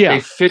 Yeah.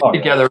 They fit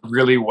together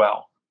really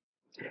well.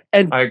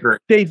 And I agree.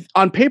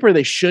 On paper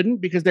they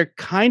shouldn't, because they're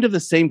kind of the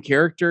same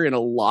character in a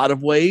lot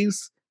of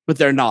ways, but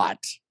they're not.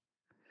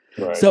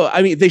 Right. So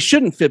they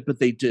shouldn't fit, but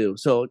they do.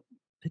 So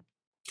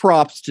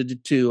props to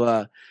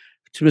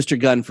Mr.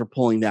 Gunn for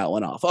pulling that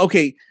one off.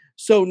 Okay,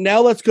 so now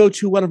let's go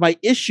to one of my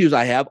issues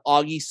I have.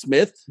 Augie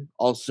Smith,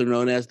 also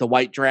known as the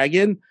White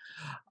Dragon.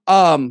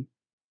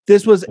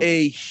 This was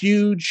a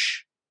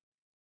huge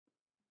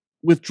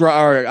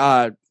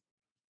withdrawal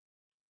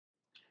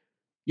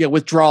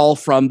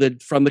from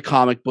the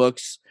comic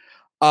books.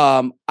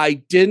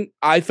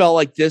 I felt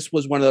like this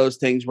was one of those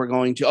things we're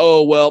going to,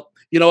 oh, well,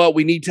 you know what?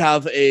 We need to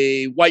have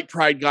a white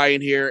pride guy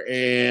in here,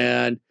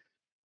 and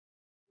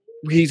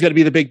he's going to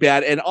be the big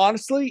bad. And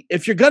honestly,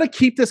 if you're going to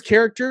keep this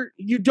character,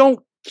 you don't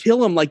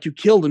kill him like you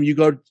killed him. You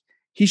go,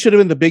 he should have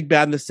been the big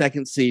bad in the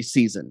second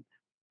season,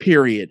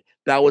 period.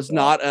 That was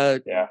not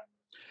a,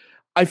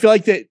 I feel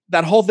like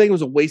that whole thing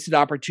was a wasted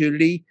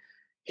opportunity.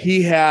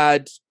 He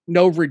had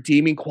no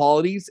redeeming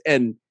qualities,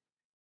 and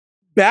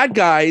bad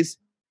guys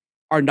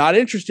are not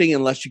interesting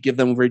unless you give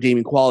them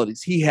redeeming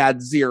qualities. He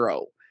had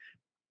zero.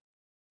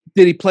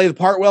 Did he play the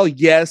part well?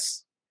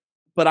 Yes.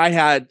 But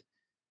I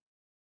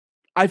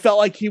felt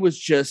like he was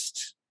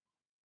just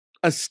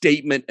a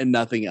statement and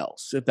nothing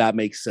else, if that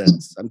makes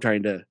sense. I'm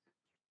trying to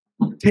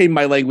tame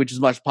my language as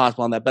much as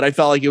possible on that, but I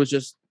felt like it was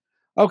just,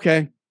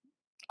 okay.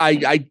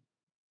 I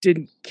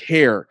didn't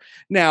care.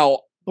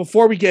 Now,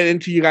 before we get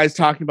into you guys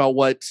talking about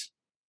what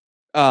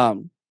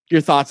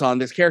your thoughts on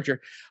this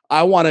character,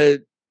 I want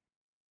to,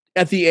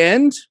 at the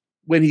end,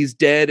 when he's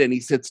dead and he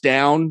sits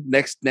down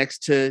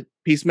next to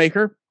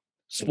Peacemaker,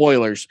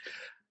 spoilers,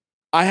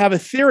 I have a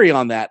theory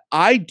on that.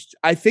 I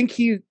think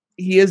he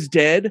is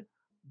dead,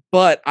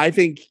 but I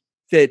think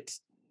that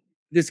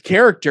this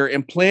character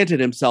implanted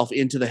himself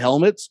into the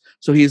helmets,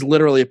 so he's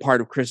literally a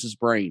part of Chris's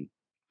brain.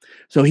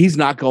 So he's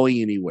not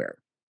going anywhere.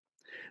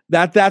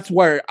 That's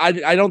where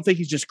I don't think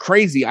he's just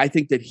crazy. I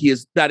think that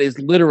that is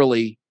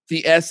literally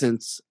the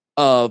essence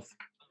of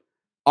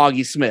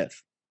Augie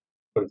Smith.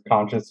 Put his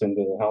conscience into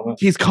the helmet.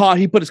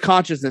 He put his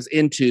consciousness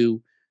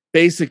into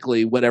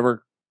basically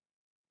whatever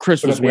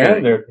Chris was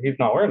wearing. He's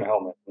not wearing a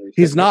helmet.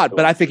 He's not,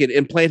 but I think it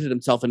implanted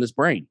himself in his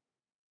brain.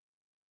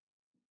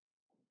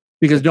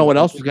 Because no one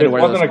else was going to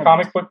wear those. If it wasn't a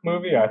comic book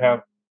movie,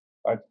 I'd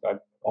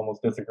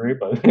almost disagree,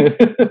 but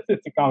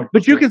it's a comic book.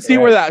 But you can see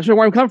where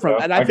I'm coming from.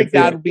 Yeah, and I think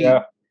that'll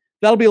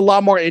be a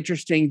lot more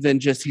interesting than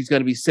just he's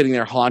going to be sitting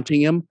there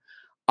haunting him.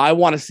 I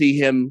want to see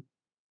him,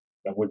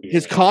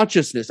 his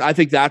consciousness. I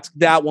think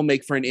that will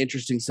make for an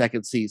interesting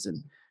second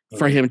season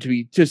for him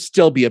to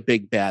still be a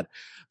big bad.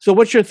 So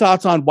what's your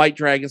thoughts on White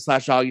Dragon /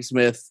 Augie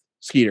Smith,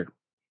 Skeeter?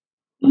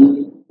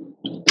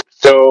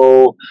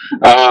 So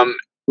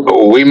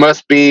we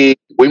must be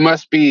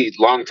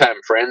longtime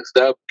friends,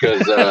 Dub,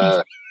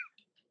 because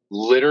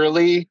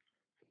literally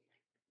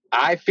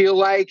I feel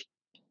like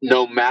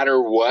no matter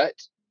what,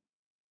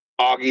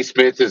 Augie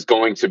Smith is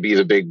going to be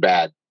the big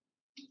bad.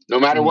 No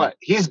matter what.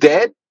 He's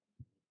dead,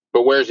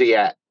 but where's he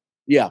at?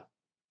 Yeah.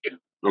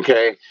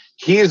 Okay.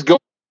 He is going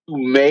to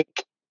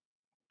make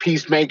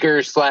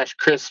Peacemaker /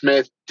 Chris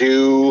Smith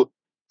do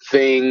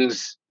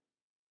things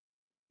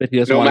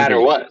no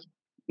matter what.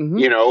 Mm-hmm.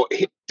 You know,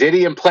 did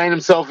he implant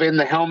himself in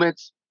the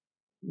helmets?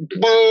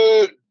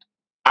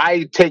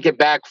 I take it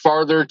back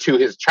farther to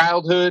his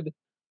childhood,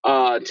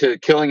 to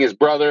killing his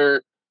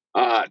brother,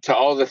 to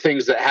all the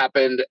things that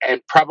happened,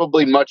 and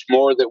probably much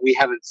more that we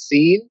haven't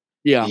seen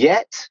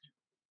yet.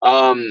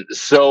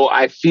 So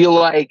I feel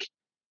like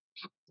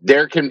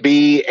there can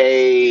be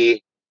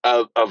a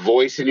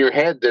voice in your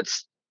head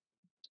that's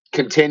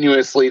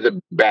continuously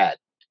the bad.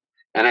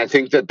 And I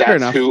think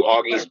that's who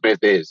Augie Smith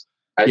is.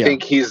 I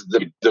think he's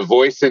the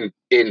voice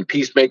in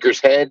Peacemaker's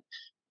head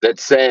that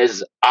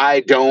says, I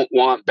don't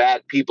want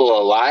bad people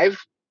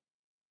alive,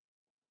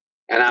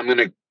 and I'm going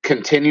to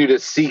continue to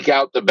seek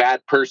out the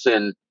bad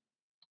person,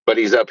 but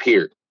he's up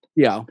here.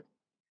 Yeah.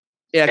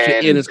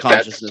 Actually, in his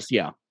consciousness,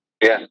 yeah.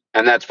 Yeah,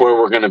 and that's where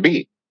we're going to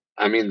be.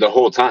 I mean, the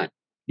whole time.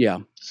 Yeah.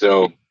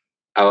 So,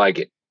 I like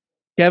it.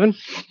 Kevin?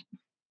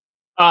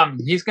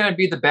 He's going to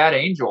be the bad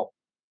angel.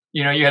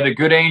 You know, you had the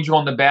good angel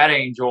and the bad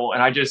angel,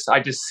 and I just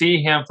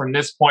see him from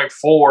this point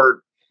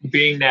forward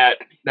being that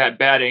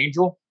bad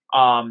angel.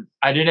 I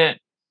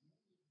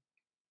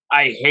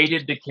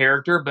hated the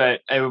character,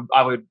 but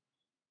I would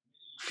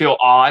feel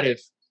odd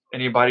if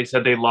anybody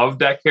said they loved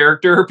that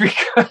character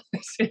because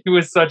he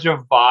was such a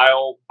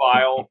vile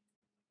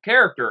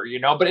character, you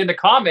know. But in the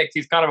comics,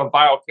 he's kind of a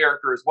vile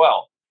character as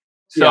well.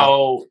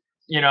 So,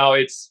 you know,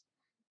 he's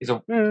a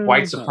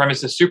white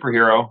supremacist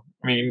superhero.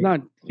 I mean,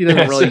 he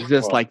doesn't really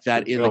exist like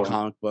that in the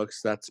comic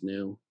books. That's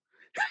new.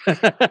 We'll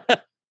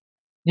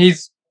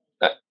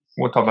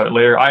talk about it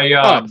later. I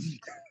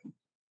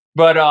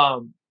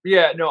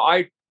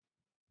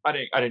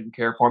didn't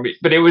care for him,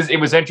 but it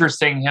was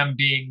interesting him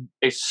being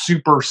a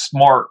super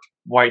smart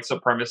white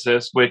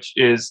supremacist, which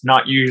is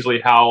not usually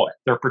how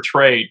they're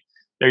portrayed.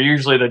 They're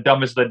usually the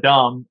dumbest of the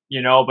dumb,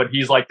 you know, but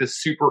he's like this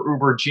super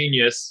uber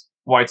genius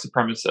white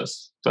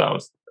supremacist. So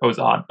it was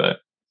odd, but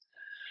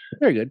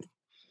very good.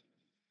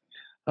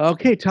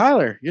 Okay,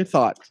 Tyler, your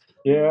thoughts?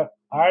 Yeah,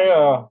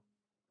 I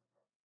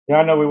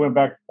know we went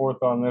back and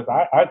forth on this.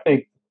 I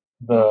think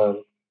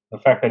the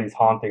fact that he's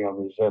haunting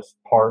him is just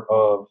part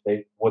of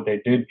what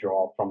they did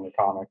draw from the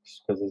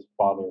comics, because his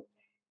father,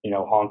 you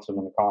know, haunts him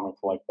in the comics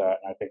like that.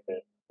 And I think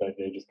that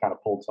they just kind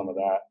of pulled some of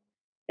that,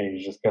 and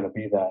he's just going to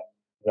be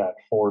that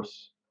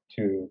force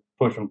to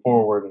push him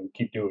forward and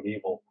keep doing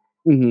evil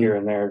here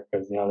and there,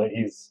 because you know that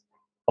he's.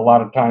 A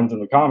lot of times in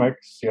the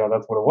comics, you know,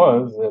 that's what it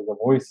was. The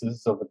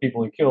voices of the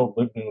people he killed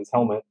lived in his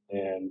helmet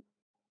and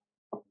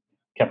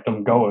kept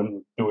him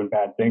going, doing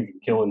bad things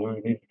and killing who he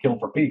needed to kill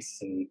for peace.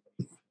 And,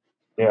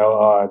 you know,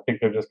 I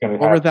think they're just going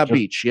to over at that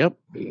beach. Yep.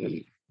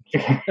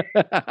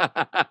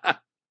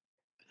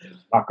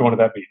 Not going to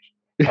that beach.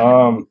 You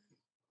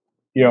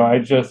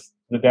know,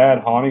 the dad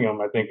haunting him,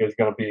 I think is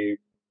going to be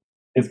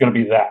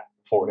that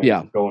for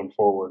him going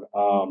forward.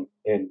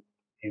 And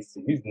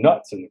he's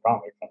nuts in the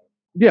comics.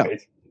 Yeah.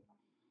 Basically.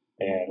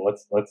 And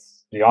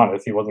let's be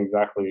honest, he wasn't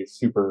exactly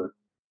super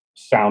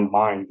sound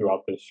mind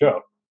throughout this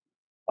show.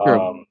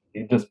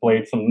 He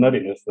displayed some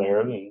nuttiness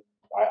there, and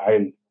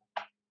I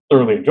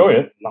thoroughly enjoy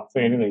it. I'm not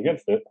saying anything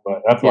against it,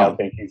 but that's why I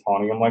think he's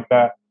haunting him like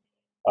that.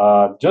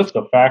 Just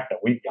the fact that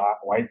we got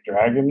White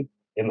Dragon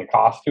in the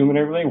costume and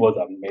everything was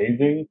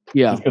amazing.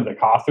 Yeah. Just because the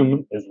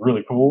costume is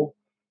really cool.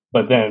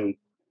 But then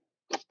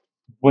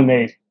when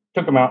they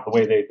took him out the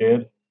way they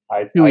did,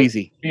 I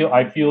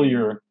feel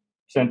your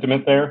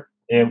sentiment there.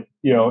 And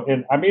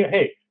and I mean,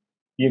 hey,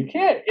 you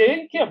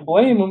can't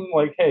blame him.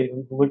 Like, hey,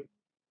 look,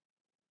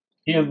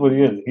 he is what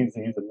he is. He's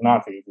a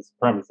Nazi. He's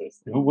a supremacist.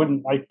 Who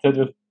wouldn't like to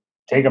just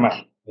take him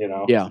out?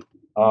 Yeah.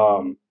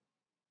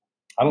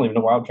 I don't even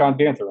know why I'm trying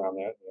to dance around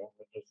that.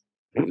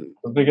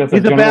 I think that's he's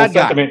a general bad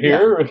guy. sentiment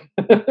here.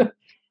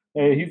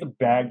 Hey, he's a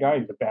bad guy.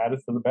 He's the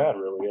baddest of the bad,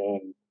 really.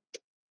 And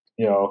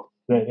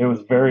it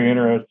was a very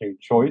interesting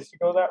choice to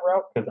go that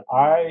route because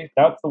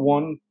that's the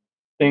one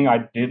thing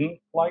I didn't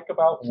like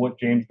about what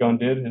James Gunn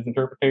did, his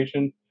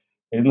interpretation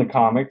in the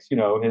comics.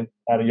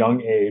 At a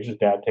young age, his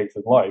dad takes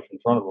his life in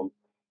front of him,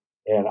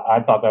 and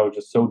I thought that was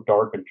just so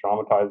dark and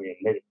traumatizing and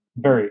made it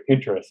very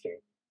interesting.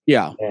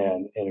 Yeah,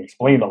 and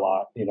explained a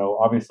lot.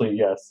 Obviously,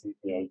 yes,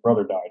 his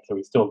brother died, so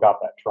he still got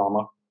that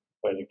trauma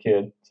as a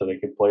kid, so they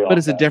could play. But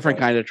it's a different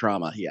kind of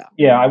trauma. Yeah,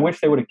 yeah. I wish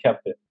they would have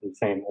kept it the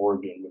same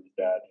origin with his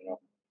dad.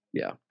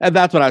 Yeah, and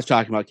that's what I was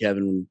talking about,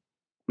 Kevin. When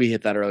we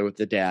hit that earlier with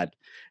the dad,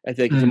 I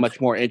think it's much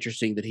more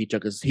interesting that he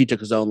took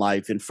his own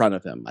life in front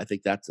of him. I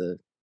think that's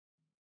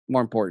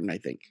more important. I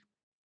think.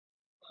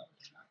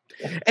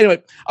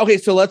 Anyway, okay,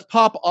 so let's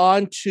pop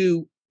on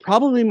to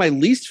probably my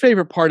least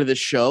favorite part of this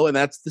show, and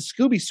that's the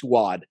Scooby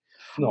Squad.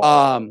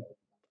 No.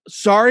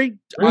 Sorry,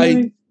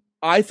 really?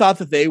 I thought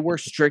that they were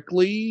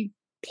strictly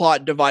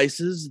plot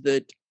devices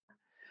that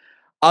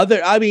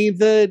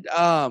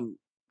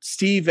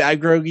Steve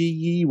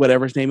Agrogi,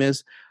 whatever his name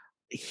is,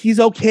 he's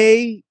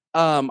okay.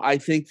 I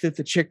think that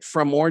the chick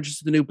from Orange is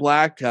the New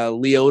Black,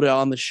 Leota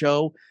on the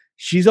show,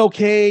 she's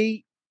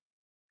okay.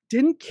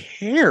 Didn't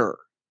care.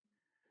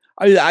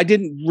 I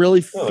didn't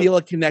really feel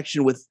a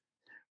connection with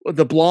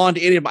the blonde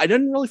idiot. I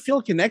didn't really feel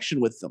a connection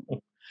with them.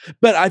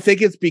 But I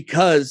think it's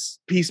because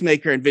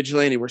Peacemaker and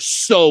Vigilante were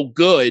so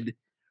good.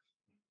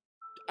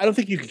 I don't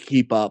think you could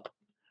keep up.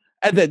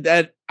 And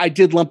that I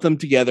did lump them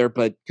together,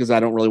 but because I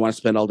don't really want to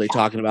spend all day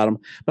talking about them.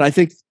 But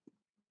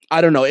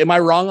I don't know. Am I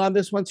wrong on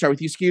this one? Start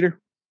with you,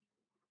 Skeeter.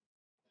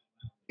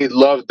 He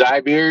loved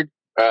Diebeard.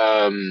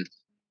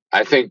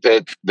 I think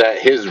that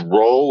his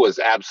role was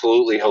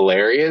absolutely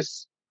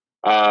hilarious.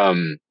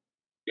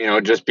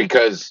 Just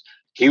because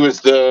he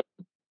was the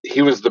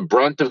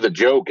brunt of the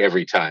joke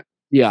every time.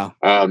 Yeah.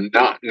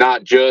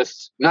 Not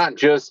just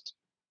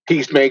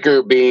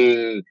Peacemaker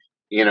being,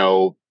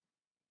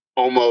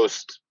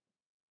 almost,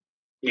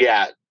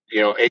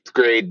 8th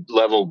grade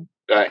level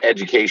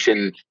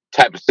education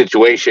type of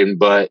situation,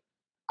 but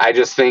I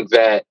just think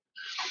that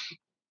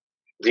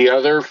the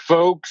other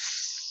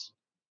folks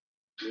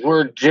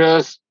were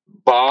just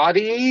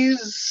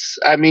bodies.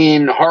 I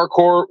mean,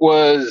 Harcourt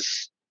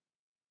was,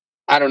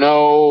 I don't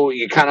know,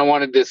 you kind of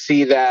wanted to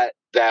see that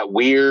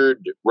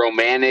weird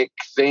romantic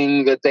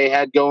thing that they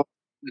had going.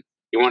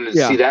 You wanted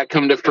to see that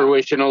come to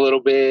fruition a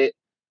little bit.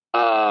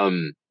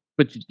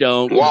 But you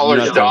don't.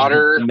 Waller's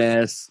daughter.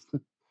 Mess.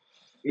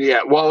 Yeah,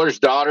 Waller's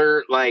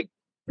daughter, like...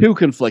 Too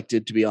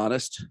conflicted, to be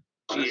honest.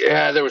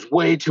 Yeah, there was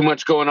way too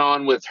much going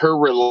on with her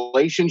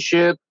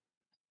relationship,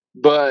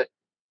 but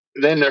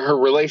then her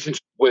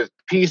relationship with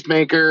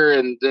Peacemaker,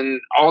 and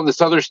then all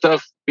this other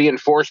stuff being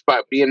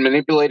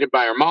manipulated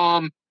by her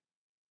mom,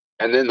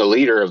 and then the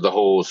leader of the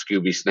whole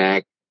Scooby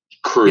Snack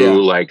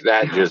crew, like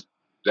that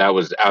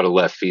was out of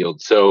left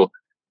field. So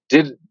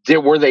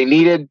were they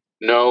needed?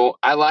 No.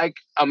 I like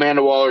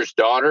Amanda Waller's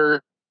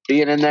daughter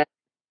being in that.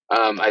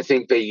 I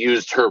think they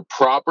used her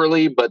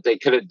properly, but they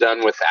could have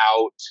done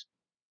without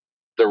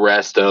the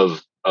rest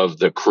of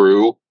the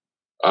crew,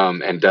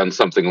 and done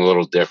something a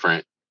little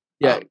different.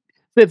 Yeah.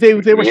 They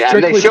were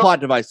strictly plot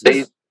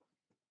devices.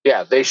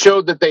 They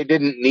showed that they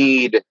didn't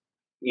need,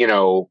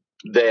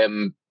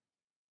 them,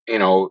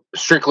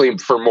 strictly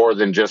for more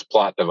than just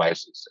plot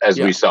devices, as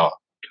we saw.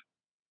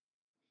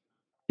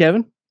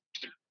 Kevin?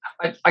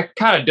 I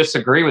kind of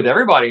disagree with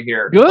everybody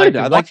here. Good.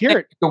 I'd like to hear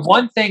it. The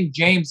one thing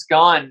James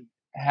Gunn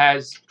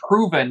has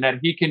proven that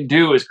he can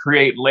do is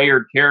create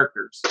layered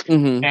characters.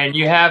 Mm-hmm. And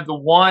you have the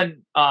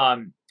one,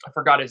 I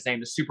forgot his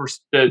name,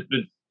 the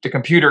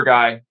computer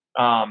guy,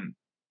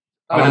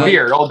 with a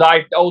beard, old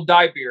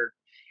Diebeard,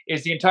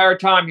 is the entire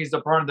time he's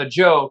the part of the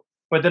joke.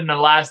 But then in the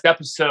last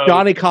episode,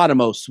 Johnny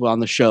Cotomos on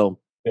the show.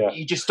 Yeah.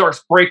 He just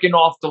starts breaking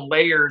off the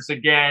layers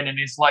again, and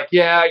he's like,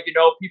 "Yeah,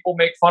 people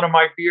make fun of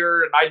my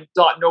beard, and I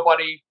thought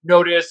nobody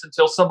noticed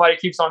until somebody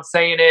keeps on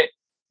saying it."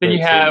 Then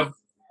you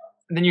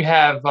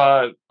have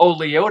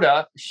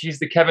Leota. She's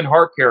the Kevin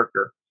Hart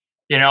character.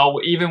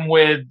 Even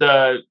with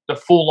the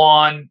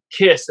full-on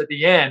kiss at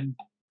the end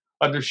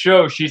of the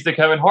show, she's the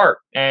Kevin Hart,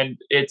 and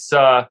it's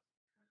the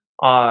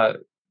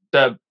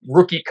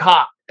rookie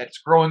cop that's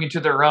growing into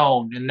their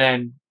own, and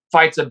then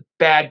fights a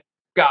bad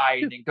guy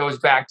and then goes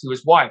back to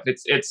his wife.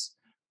 It's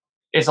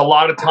a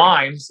lot of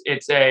times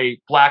it's a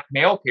black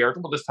male character,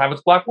 but this time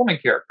it's a black woman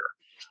character.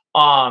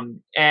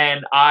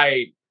 And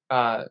I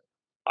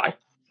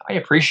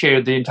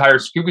appreciated the entire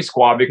Scooby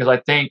Squad because I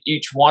think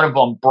each one of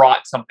them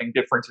brought something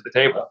different to the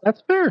table.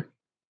 That's fair.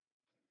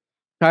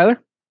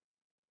 Tyler?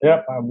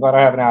 Yep, I'm glad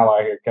I have an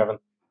ally here, Kevin.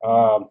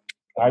 I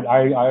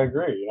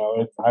agree.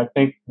 I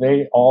think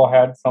they all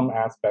had some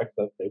aspect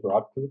that they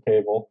brought to the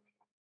table.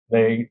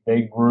 They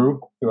grew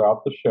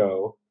throughout the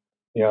show.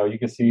 You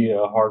can see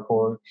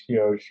Hardcore.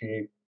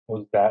 She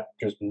was that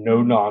just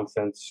no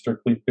nonsense,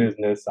 strictly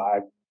business.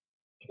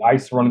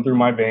 Ice running through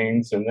my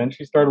veins, and then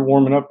she started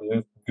warming up to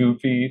this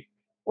goofy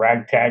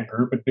ragtag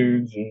group of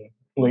dudes and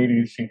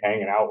ladies she's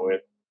hanging out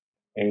with,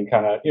 and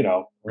kind of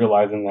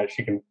realizing that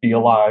she can be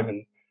alive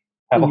and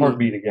have a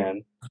heartbeat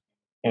again.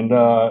 And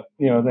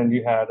then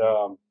you had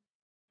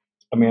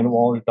Amanda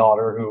Waller's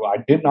daughter, who I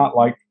did not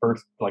like the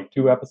first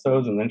 2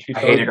 episodes, and then she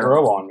started to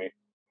grow on me.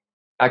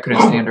 I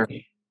couldn't stand her.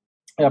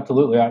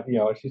 Absolutely,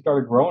 she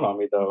started growing on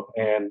me though,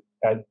 and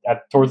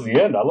at towards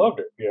the end, I loved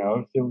her.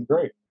 It was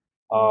great.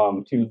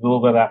 She was a little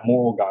bit of that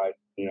moral guide,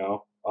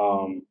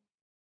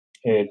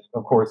 and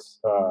of course,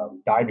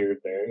 Guy Beard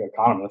there,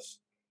 Economist.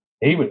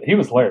 He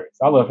was hilarious.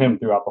 I love him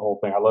throughout the whole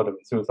thing. I loved him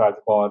in Suicide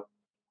Squad.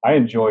 I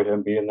enjoyed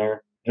him being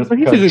there. He's a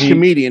good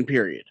comedian.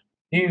 Period.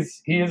 He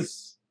is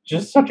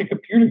just such a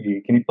computer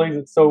geek, and he plays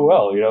it so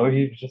well.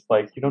 He's just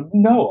like,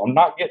 no,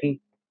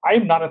 I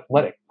am not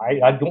athletic.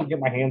 I don't get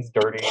my hands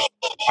dirty.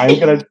 I'm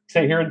gonna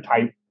sit here and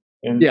type.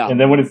 And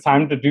then when it's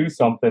time to do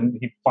something,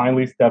 he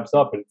finally steps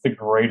up, and it's the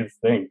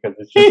greatest thing because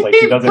it's just like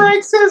he doesn't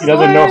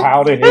know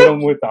how to hit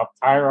him with a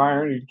tire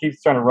iron. He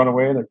keeps trying to run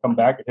away and then come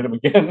back and hit him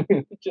again.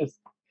 Just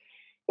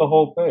the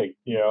whole thing,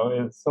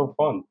 it's so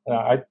fun.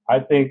 I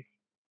think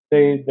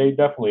they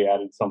definitely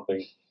added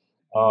something,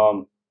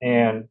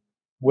 and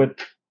with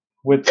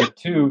the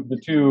two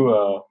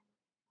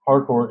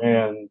Hardcore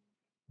and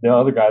the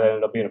other guy that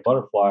ended up being a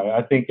butterfly,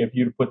 I think if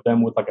you'd put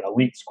them with an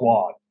elite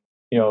squad,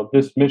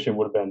 this mission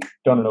would have been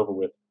done and over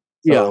with.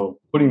 So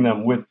putting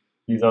them with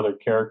these other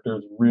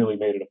characters really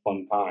made it a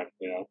fun time,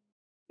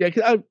 Yeah,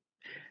 because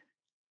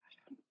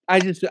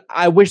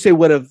I wish they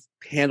would have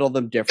handled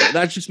them different.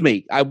 That's just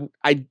me. I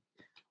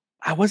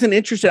wasn't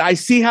interested. I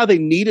see how they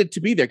needed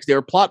to be there because they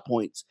were plot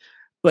points,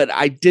 but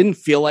I didn't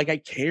feel like I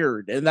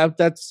cared. And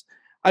that's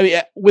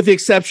with the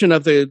exception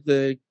of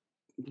the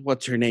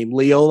what's her name,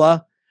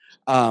 Leola,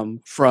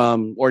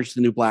 from Orange is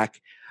the New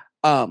Black.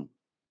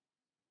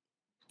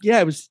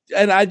 It was,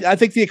 and I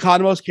think the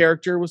Economos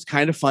character was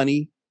kind of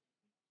funny.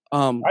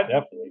 I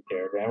definitely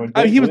cared, man. When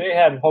they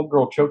had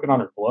Homegirl choking on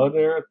her blood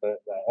there at the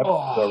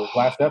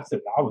last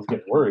episode, I was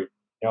getting worried.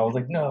 I was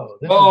like, no,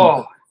 this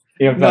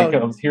is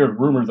I was hearing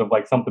rumors of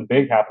something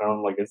big happening.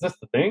 I'm like, is this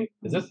the thing?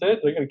 Is this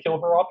it? They're gonna kill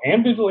her off?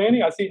 And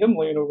Vigilante? I see him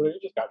laying over there. He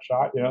just got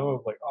shot. I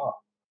was like, oh.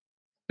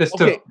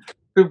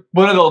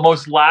 One of the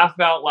most laugh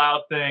out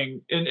loud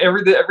thing in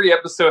every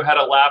episode had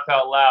a laugh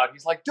out loud.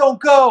 He's like, "Don't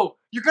go!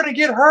 You're gonna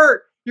get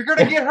hurt! You're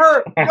gonna get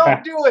hurt!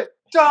 Don't do it!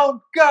 Don't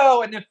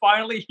go!" And then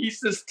finally, he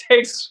just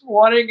takes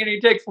running, and he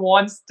takes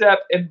one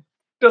step and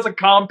does a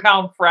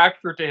compound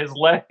fracture to his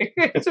leg.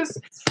 It's just,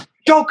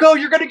 don't go!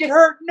 You're gonna get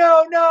hurt!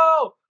 No!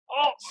 Oh,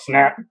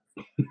 snap!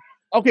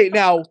 Okay,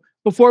 now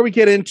before we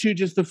get into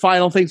just the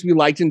final things we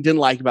liked and didn't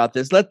like about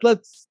this,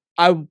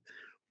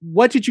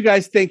 what did you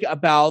guys think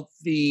about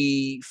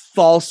the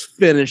false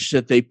finish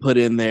that they put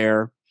in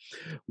there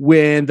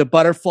when the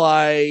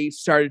butterfly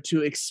started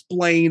to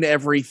explain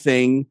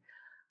everything?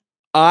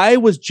 I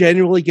was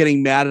genuinely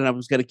getting mad and I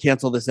was going to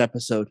cancel this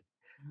episode.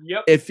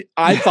 Yep. If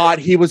I thought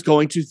he was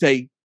going to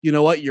say, you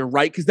know what, you're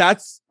right. Because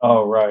that's,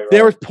 right.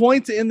 There was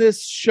points in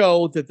this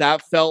show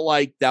that felt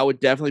like that would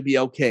definitely be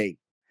okay.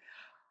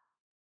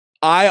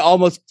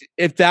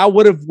 If that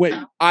would have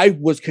went, I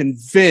was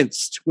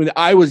convinced when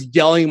I was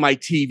yelling my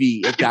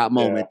TV at that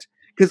moment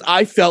because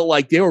I felt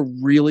like they were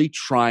really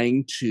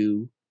trying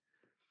to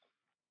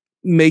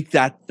make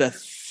that the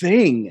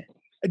thing.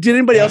 Did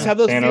anybody else have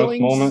those Thanos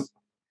feelings? Moment.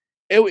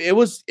 It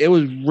was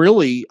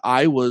really,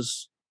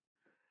 honestly,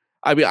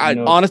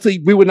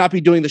 we would not be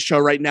doing the show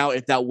right now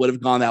if that would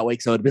have gone that way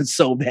because it would have been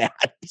so bad.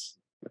 That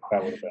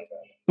would have been bad.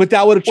 But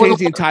that would have changed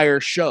the entire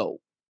show.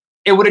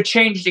 It would have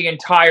changed the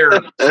entire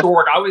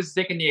story. I was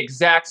thinking the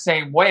exact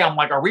same way. I'm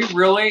like, are we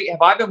really?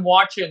 Have I been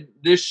watching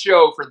this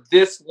show for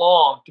this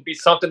long to be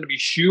something to be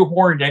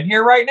shoehorned in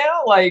here right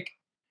now? I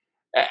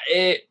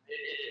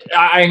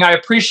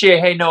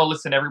appreciate, hey, no,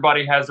 listen,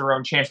 everybody has their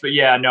own chance. But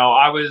yeah, no,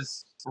 I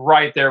was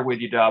right there with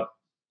you, Dub,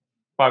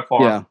 by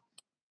far. Yeah.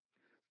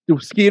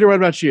 Skeeter, what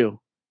about you?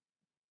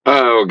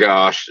 Oh,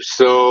 gosh.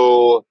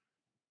 So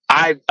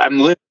I'm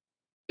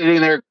sitting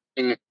there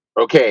going,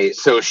 okay,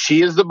 so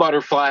she is the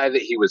butterfly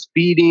that he was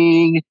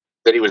feeding,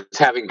 that he was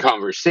having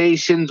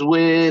conversations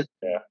with,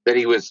 that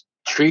he was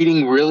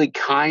treating really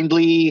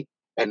kindly,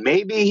 and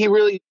maybe he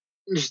really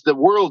changed the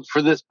world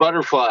for this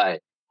butterfly.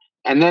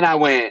 And then I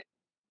went,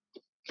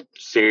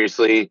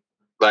 seriously,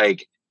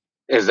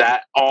 Is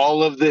that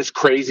all of this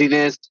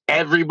craziness?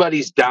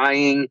 Everybody's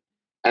dying,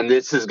 and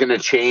this is going to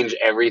change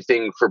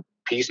everything for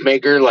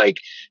Peacemaker. Like,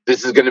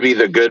 this is going to be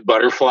the good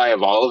butterfly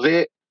of all of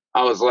it.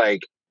 I was like,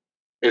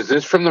 is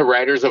this from the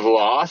writers of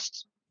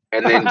Lost?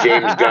 And then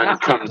James Gunn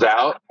comes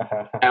out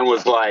and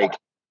was like,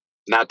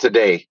 not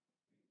today.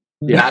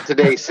 Yeah. Not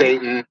today,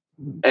 Satan.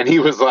 And he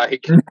was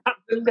like,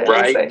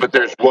 right, but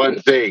there's one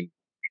thing.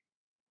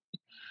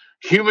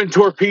 Human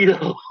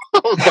torpedo.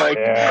 I was like,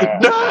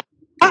 no.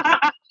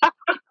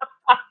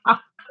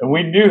 And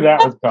we knew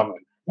that was coming.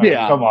 I mean,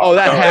 Yeah. come on. Oh,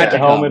 that had the to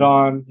helmet come.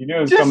 on. You knew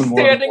it was Just coming more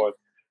than standing- once.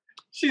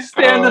 She's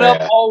standing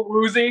up all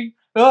woozy.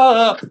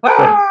 Tyler,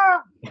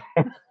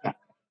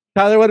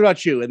 what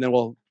about you? And then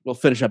we'll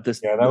finish up this.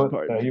 Yeah, that this was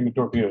part. the human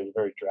torpedo was a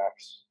very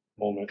Drax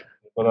moment.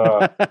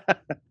 But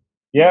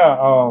yeah,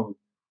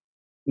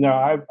 no,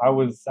 I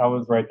was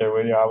right there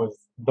with you. I was,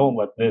 don't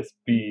let this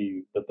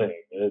be the thing.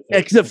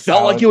 Because it felt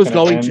how like it's it was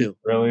gonna going end, to.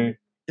 Really,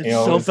 It you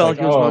know, so it's felt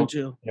like it was going to.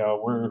 You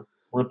know, we're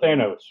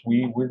Thanos.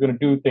 We're gonna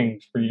do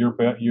things for your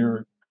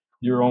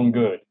own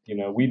good. You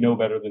know, we know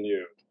better than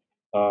you.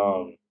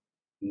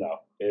 No,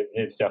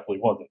 it definitely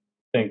wasn't.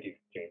 Thank you,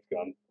 James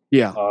Gunn.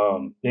 Yeah.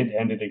 It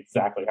ended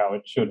exactly how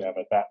it should have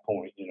at that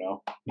point, you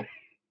know.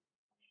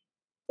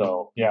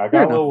 So yeah, I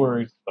got a little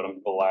worried, but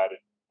I'm glad it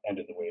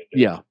ended the way it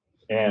did. Yeah.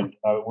 And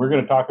we're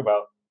going to talk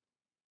about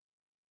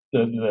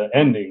the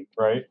ending,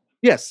 right?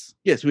 Yes,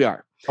 we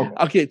are.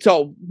 Okay,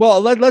 so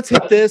let's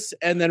hit this,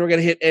 and then we're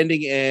gonna hit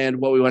ending and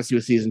what we want to see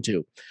with season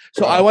 2.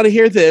 So I want to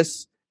hear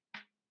this.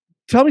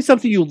 Tell me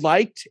something you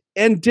liked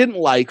and didn't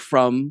like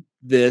from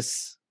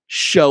this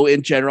show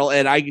in general,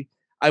 and I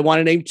want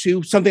to name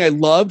 2. Something I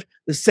loved,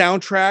 the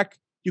soundtrack.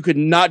 You could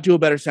not do a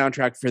better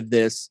soundtrack for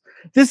this.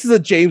 This is a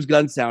James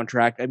Gunn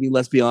soundtrack. I mean,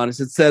 let's be honest.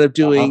 Instead of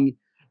doing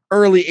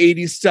early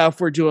 80s stuff,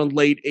 we're doing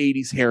late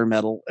 80s hair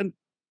metal, and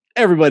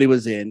everybody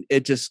was in.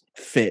 It just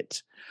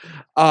fit.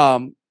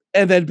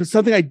 And then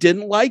something I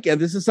didn't like,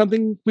 and this is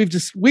something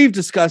we've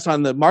discussed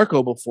on the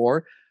Marco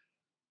before.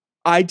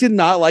 I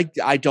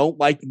don't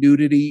like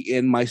nudity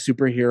in my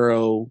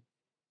superhero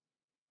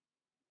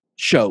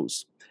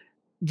shows.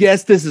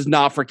 Yes, this is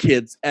not for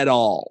kids at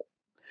all.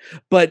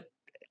 But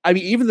I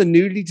mean, even the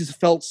nudity just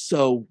felt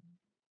so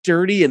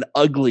dirty and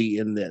ugly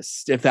in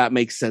this, if that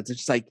makes sense. It's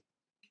just like,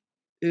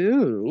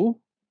 ew.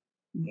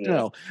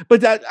 No.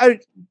 But that I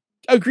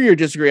agree or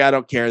disagree, I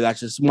don't care. That's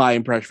just my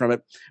impression from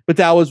it. But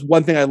that was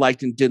one thing I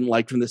liked and didn't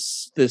like from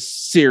this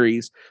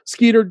series.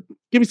 Skeeter,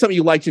 give me something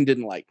you liked and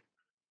didn't like.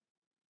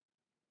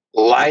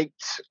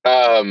 Liked,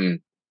 I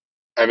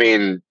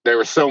mean, there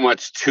was so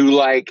much to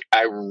like.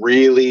 I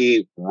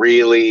really,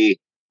 really,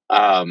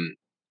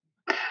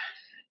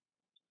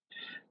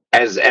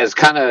 as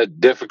kind of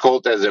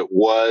difficult as it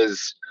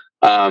was,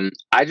 I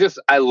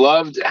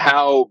loved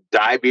how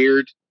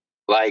Diebeard,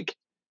 like,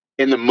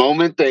 in the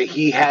moment that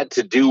he had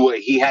to do what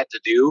he had to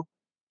do,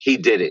 he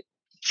did it.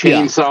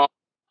 Chainsaw,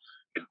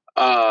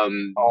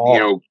 you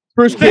know,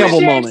 Bruce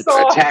Campbell moment,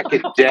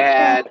 attacking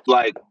Dad,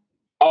 like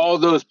all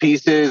those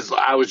pieces.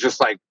 I was just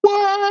like,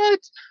 what?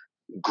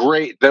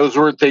 Great. Those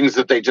were things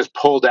that they just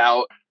pulled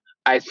out.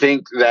 I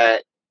think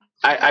that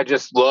I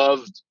just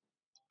loved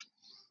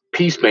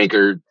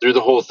Peacemaker through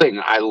the whole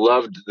thing. I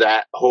loved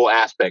that whole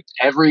aspect.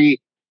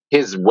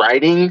 His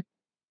writing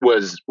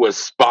was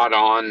spot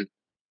on.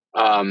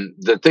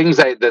 The thing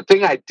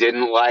I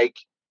didn't like,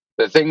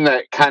 the thing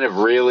that kind of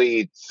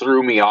really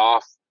threw me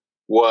off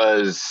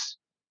was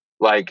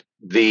like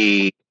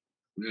the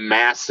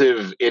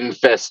massive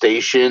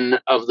infestation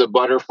of the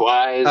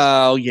butterflies.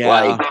 Oh yeah.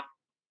 Like,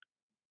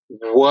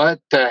 what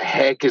the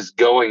heck is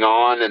going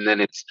on? And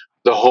then it's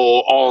the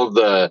whole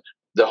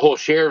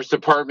sheriff's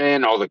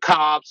department, all the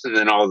cops, and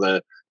then all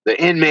the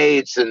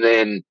inmates, and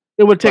then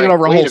it would take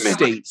over a whole minute.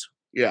 state.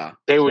 Yeah.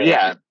 They would,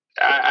 yeah.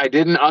 I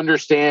didn't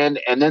understand.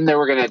 And then they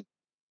were gonna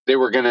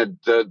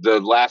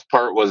the last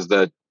part was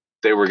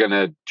they were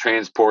gonna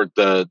transport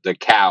the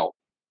cow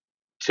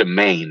to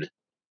Maine.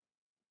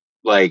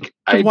 Like,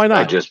 why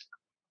not?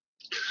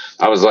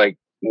 I was like,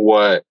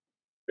 what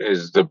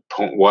is the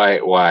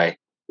point? Why?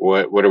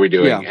 What are we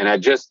doing? Yeah. And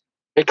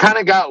it kind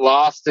of got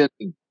lost in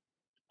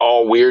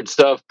all weird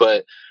stuff,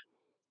 but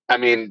I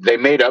mean, they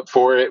made up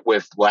for it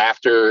with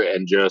laughter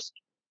and just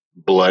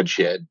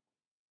bloodshed.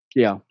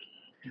 Yeah.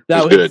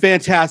 That was a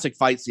fantastic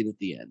fight scene at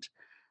the end.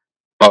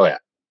 Oh yeah.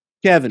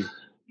 Kevin,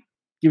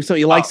 give me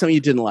something you like, something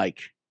you didn't like.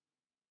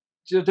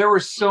 There were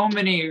so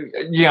many,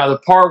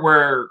 the part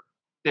where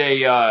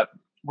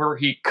where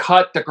he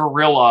cut the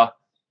gorilla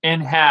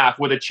in half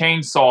with a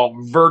chainsaw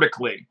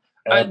vertically.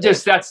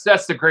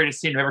 That's the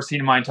greatest scene I've ever seen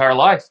in my entire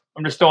life.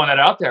 I'm just throwing that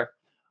out there.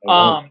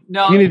 No,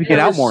 you need to get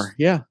out more.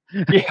 Yeah.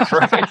 Yeah,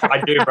 right.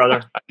 I do,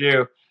 brother. I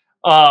do.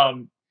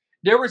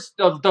 There was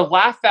the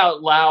laugh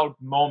out loud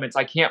moments.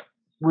 I can't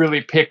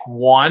really pick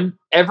one.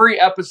 Every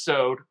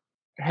episode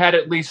had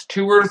at least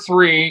 2 or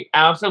 3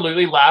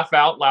 absolutely laugh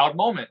out loud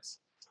moments.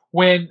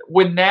 When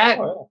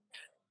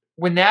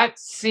that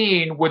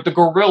scene with the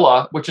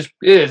gorilla, which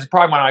is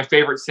probably one of my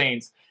favorite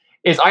scenes,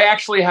 is I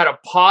actually had to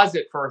pause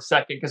it for a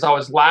second because I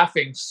was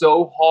laughing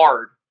so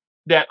hard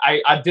that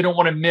I didn't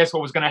want to miss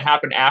what was going to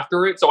happen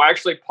after it. So I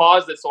actually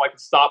paused it so I could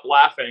stop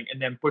laughing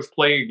and then push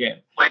play again.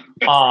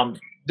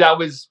 That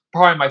was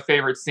probably my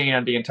favorite scene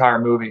of the entire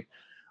movie.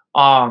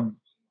 One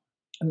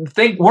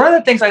of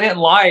the things I didn't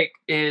like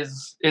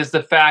is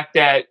the fact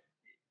that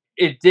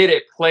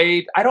it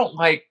played. I don't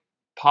like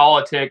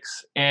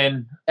politics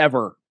in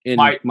ever in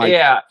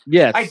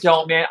yes, I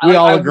don't, man. We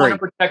all I agree. want to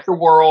protect the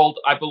world.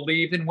 I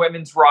believe in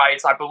women's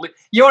rights. I believe,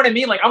 you know what I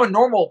mean? Like, I'm a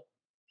normal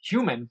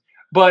human,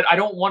 but I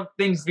don't want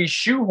things to be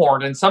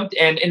shoehorned.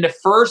 And in the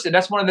first, and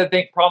that's one of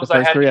the problems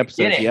I had 3 at the episodes.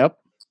 beginning. Yep.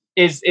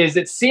 Is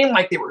it seemed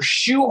like they were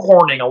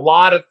shoehorning a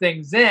lot of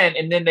things in,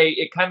 and then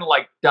it kind of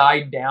like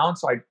died down.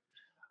 So I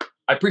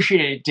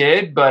appreciate it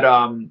did, but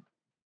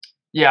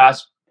yeah,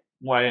 that's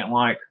what I didn't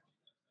like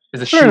is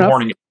the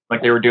shoehorning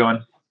like they were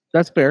doing.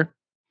 That's fair.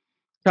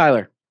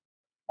 Tyler.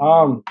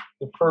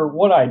 For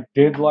what I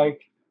did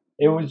like,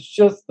 it was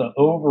just the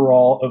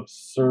overall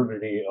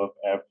absurdity of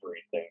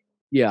everything.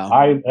 Yeah.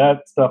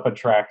 That stuff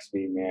attracts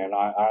me, man.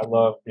 I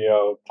love,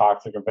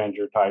 Toxic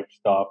Avenger type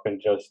stuff and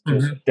just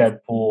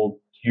Deadpool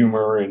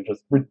humor and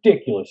just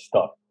ridiculous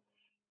stuff.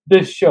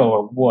 This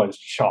show was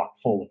chock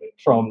full of it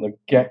from the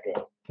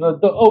get-go.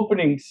 The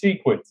opening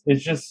sequence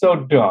is just so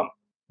dumb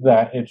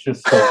that it's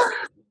just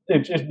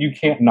you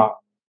can't not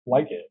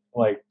like it.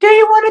 Like, do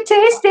you want to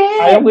taste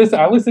it?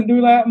 I listen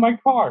to that in my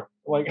car.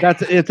 Like,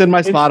 it's in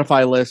my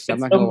Spotify list. I'm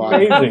not gonna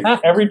lie. Amazing.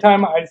 Every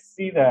time I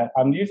see that,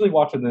 I'm usually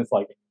watching this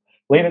like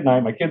late at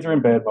night. My kids are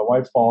in bed, my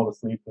wife's falling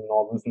asleep, and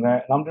all this and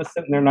that, and I'm just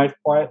sitting there, nice,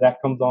 quiet.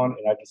 That comes on,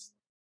 and I just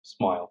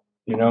smile.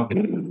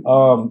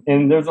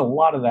 And there's a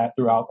lot of that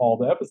throughout all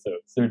the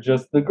episodes. They're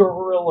just the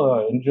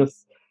gorilla and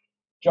just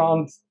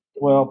John's.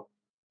 Well,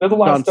 there's a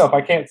lot of stuff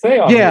I can't say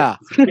on this.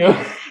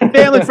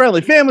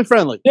 family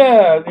friendly.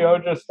 Yeah,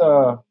 that's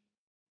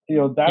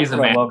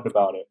what I loved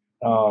about it.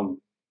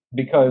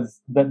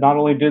 Because that not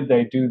only did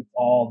they do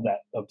all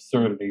that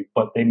absurdity,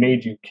 but they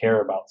made you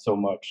care about so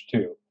much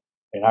too.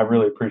 And I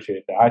really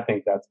appreciate that. I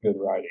think that's good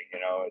writing.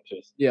 It's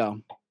just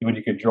when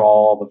you could draw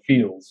all the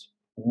feels.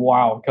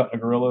 Wow, cutting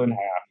a gorilla in half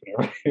and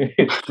everything.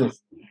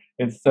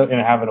 And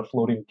having a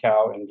floating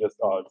cow and just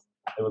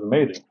it was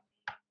amazing.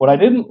 What I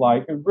didn't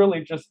like, it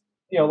really just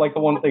like the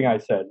one thing I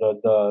said,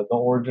 the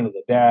origin of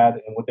the dad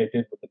and what they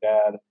did with the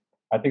dad.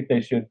 I think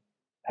they should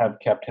have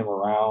kept him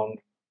around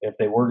if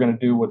they were going to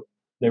do what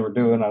they were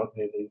doing.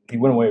 He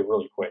went away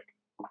really quick.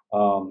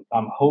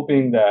 I'm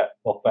hoping that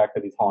the fact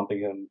that he's haunting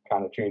him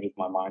kind of changes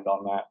my mind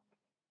on that.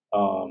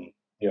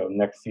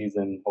 Next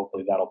season,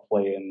 hopefully that'll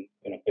play in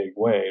a big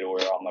way to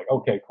where I'm like,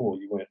 okay, cool,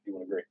 you went a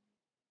great,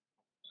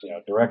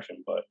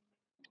 direction. But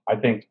I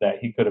think that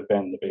he could have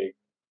been the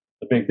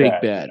big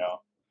bad.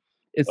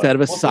 Instead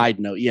of a side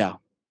note, yeah.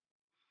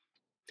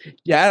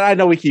 I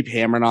know we keep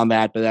hammering on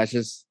that, but that's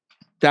just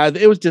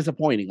it was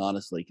disappointing,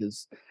 honestly,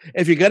 because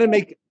if you're gonna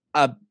make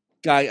a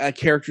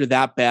character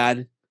that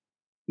bad,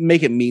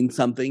 make it mean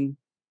something.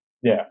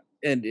 Yeah,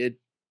 and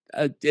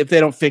if they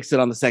don't fix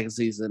it on the second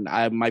season,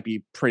 I might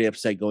be pretty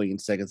upset going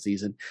into second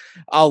season.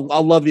 I'll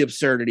love the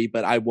absurdity,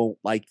 but I won't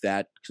like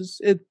that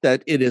because it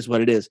is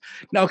what it is.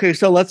 Now, okay,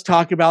 so let's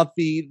talk about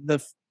the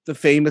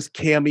famous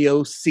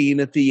cameo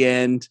scene at the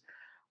end.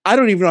 I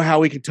don't even know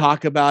how we can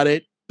talk about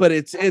it, but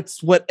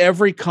it's what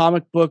every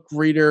comic book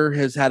reader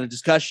has had a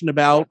discussion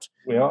about.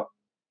 Yeah.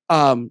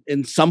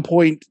 In some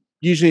point,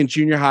 usually in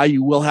junior high,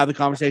 you will have the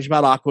conversation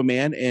about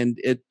Aquaman, and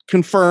it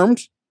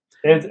confirmed.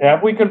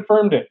 Have we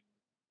confirmed it?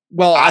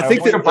 Well, I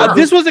think that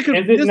this was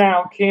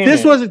now canon?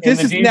 This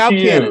is now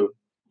canon.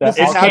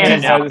 It's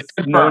canon now.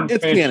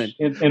 It's canon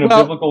in a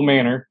biblical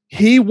manner.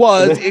 He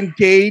was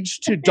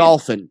engaged to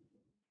Dolphin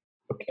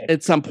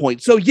at some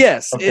point. So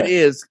yes, it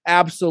is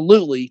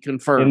absolutely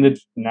confirmed. In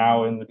the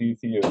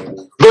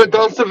DCU. But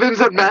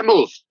dolphins are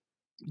mammals.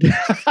 Do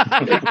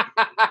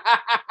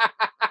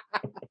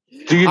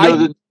you know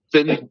the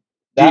thing?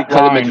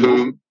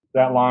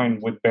 That line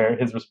with Barry,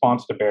 his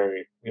response to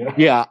Barry.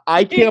 Yeah,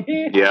 I can't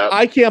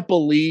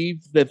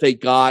believe that they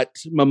got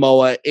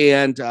Momoa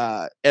and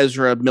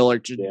Ezra Miller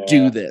to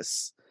do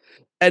this.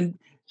 And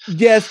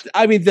yes,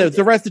 I mean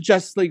the rest of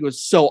Justice League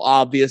was so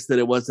obvious that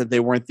it was that they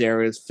weren't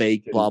there as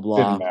fake, blah blah.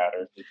 Didn't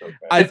matter.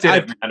 It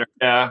didn't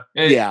matter.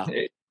 Yeah.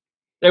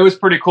 It was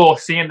pretty cool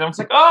seeing them. It's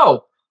like,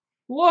 oh,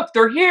 look,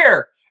 they're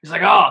here. It's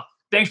like, oh,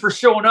 thanks for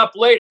showing up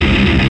late.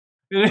 And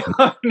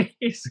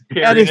his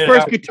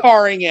first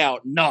guitaring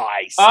out.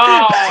 Nice.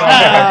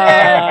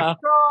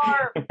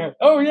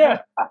 Oh yeah.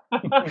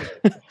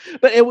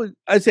 But it was,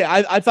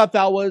 I thought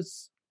that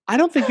was, I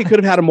don't think they could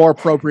have had a more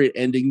appropriate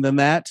ending than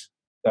that.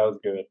 That was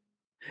good.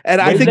 And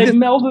I think they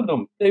melded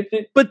them.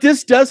 But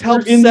this does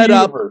help set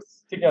up.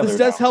 This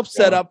does help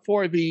set up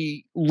for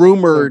the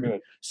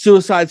rumored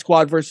Suicide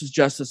Squad versus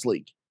Justice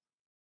League.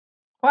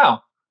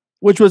 Wow.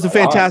 Which was a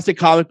fantastic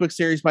comic book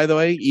series, by the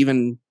way,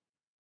 even.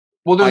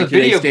 Well, there's a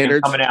video game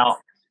coming out.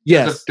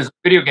 Yes. There's a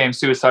video game,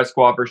 Suicide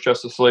Squad versus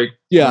Justice League.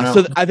 Yeah,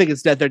 so I think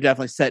it's that they're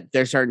definitely set.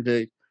 They're starting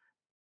to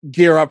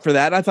gear up for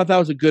that. And I thought that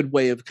was a good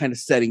way of kind of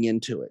setting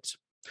into it.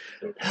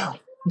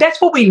 That's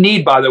what we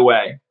need, by the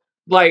way.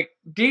 Like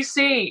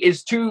DC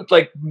is too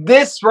like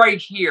this right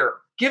here.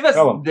 Give us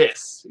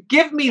this.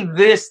 Give me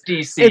this,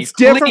 DC. It's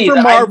different Please.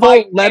 from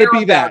Marvel. Let it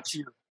be that.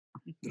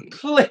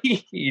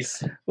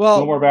 Please. Well,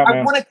 no more Batman.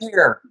 I want to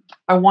care.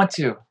 I want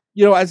to.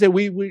 You know, as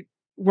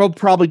we'll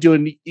probably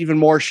do even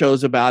more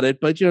shows about it,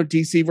 but you know,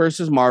 DC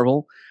versus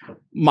Marvel.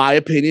 My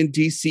opinion,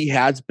 DC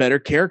has better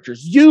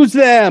characters. Use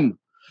them.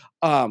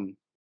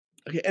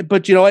 Okay,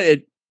 but you know what?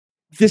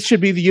 This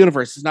should be the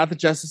universe. It's not the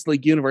Justice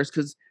League universe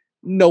because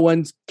no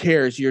one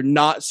cares. You're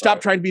not.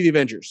 Stop trying to be the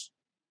Avengers.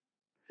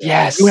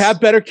 Yes. You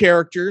have better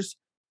characters.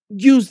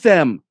 Use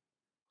them.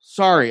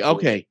 Sorry.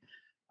 Okay.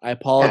 I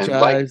apologize. And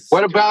like,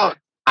 what about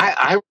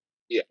I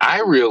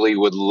really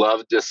would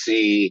love to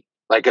see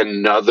like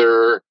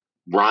another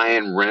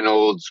Ryan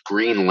Reynolds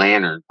Green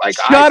Lantern. Like,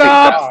 Shut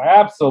up! Oh,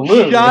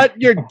 absolutely. Shut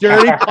your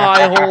dirty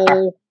pie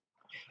hole.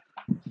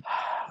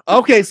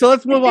 Okay, so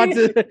let's move on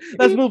to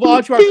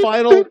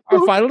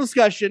our final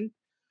discussion.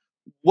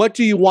 What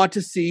do you want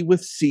to see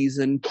with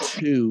season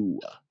 2?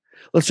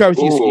 Let's start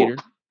with you, Skeeter.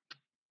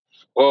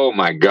 Oh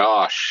my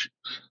gosh.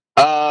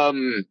 What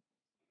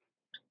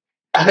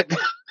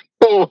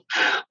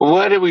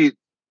do we?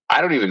 I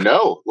don't even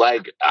know.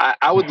 Like,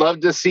 I would love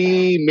to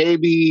see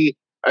maybe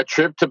a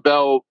trip to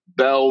Bel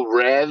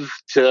Rev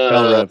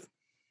to,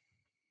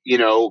 you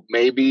know,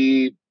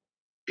 maybe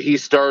he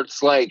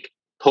starts like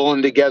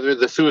pulling together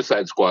the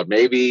Suicide Squad.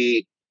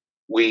 Maybe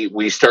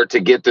we start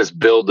to get this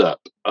buildup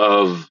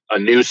of a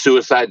new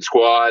Suicide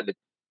Squad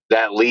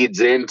that leads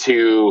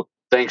into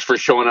thanks for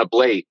showing up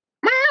late.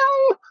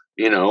 Meow.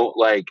 You know,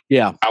 like,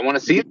 yeah, I want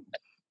to see it.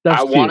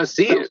 I want to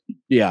see it.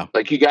 Yeah.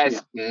 Like, you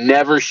guys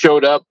never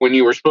showed up when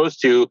you were supposed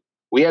to.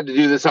 We had to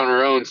do this on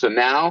our own. So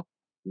now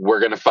we're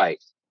going to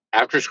fight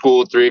after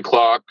school,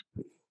 3:00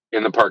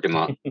 in the parking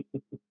lot.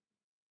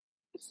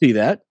 See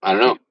that? I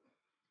don't know.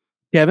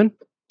 Kevin?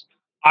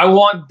 I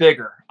want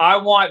bigger. I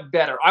want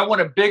better. I want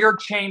a bigger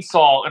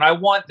chainsaw, and I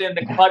want them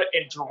to cut it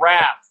in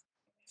giraffe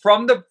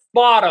from the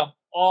bottom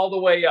all the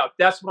way up.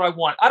 That's what I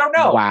want. I don't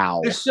know.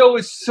 Wow. This show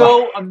is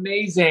so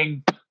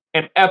amazing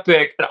and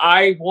epic that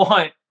I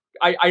want.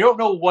 I don't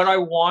know what I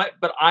want,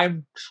 but I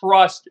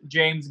trust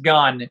James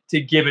Gunn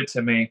to give it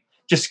to me.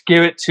 Just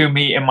give it to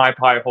me in my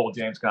pie hole,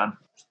 James Gunn.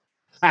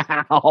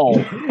 Wow.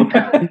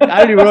 I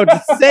don't even know what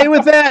to say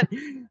with that.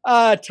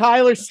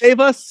 Tyler, save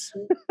us.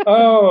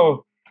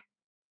 Oh,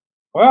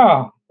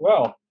 wow.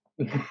 Well,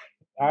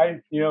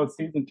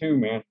 season 2,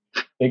 man,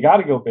 they got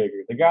to go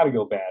bigger. They got to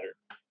go badder.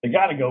 They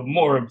got to go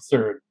more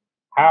absurd.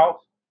 How?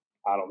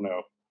 I don't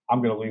know.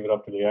 I'm going to leave it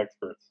up to the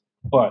experts.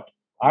 But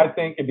I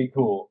think it'd be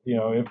cool, you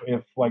know,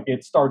 if like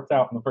it starts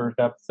out in the first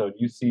episode,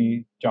 you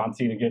see John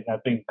Cena getting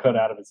that thing cut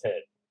out of his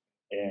head,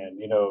 and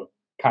you know,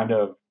 kind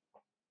of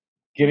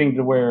getting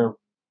to where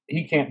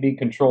he can't be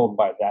controlled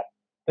by that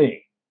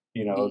thing.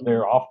 You know,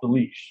 they're off the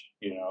leash.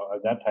 You know,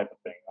 that type of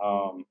thing.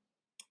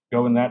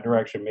 Go in that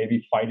direction.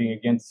 Maybe fighting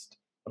against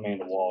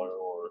Amanda Waller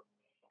or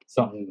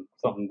something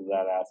to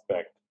that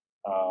aspect.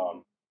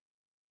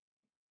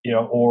 You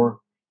know, or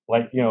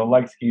like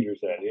Skeeter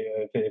said,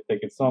 if they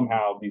could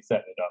somehow be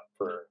setting it up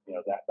for, you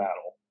know, that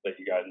battle that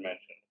you guys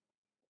mentioned,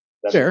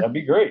 that'd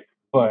be great.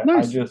 But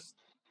nice.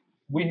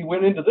 We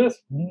went into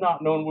this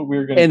not knowing what we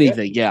were going to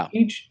anything. Get. Yeah.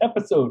 Each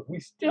episode,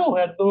 we still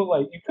had those,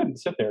 like, you couldn't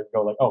sit there and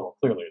go like, oh, well,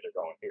 clearly they're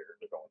going here,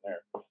 they're going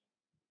there.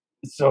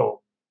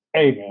 So,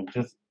 hey, man,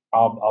 just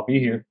I'll be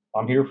here.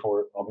 I'm here for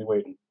it. I'll be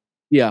waiting.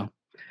 Yeah.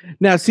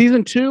 Now,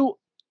 season 2,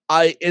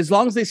 as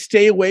long as they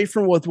stay away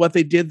from what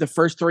they did the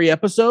first 3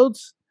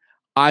 episodes,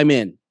 I'm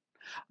in.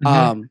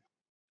 Mm-hmm.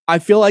 I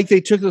feel like they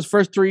took those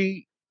first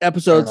 3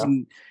 episodes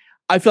and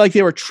I feel like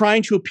they were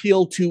trying to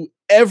appeal to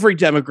every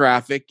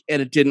demographic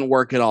and it didn't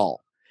work at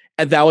all.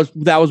 And that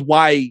was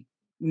why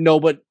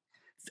nobody.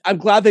 I'm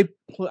glad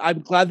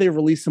they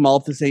released them all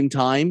at the same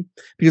time,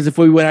 because if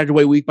we would have to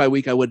wait week by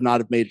week, I would not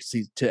have made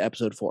it to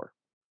episode 4.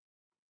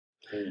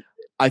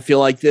 I feel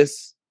like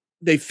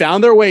they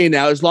found their way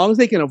now. As long as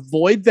they can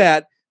avoid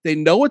that, they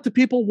know what the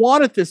people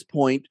want at this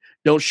point.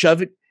 Don't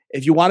shove it.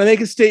 If you want to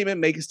make a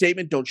statement, make a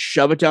statement. Don't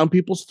shove it down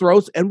people's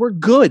throats, and we're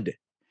good.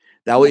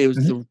 That way, it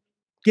was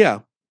yeah.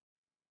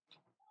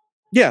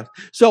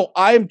 So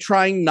I'm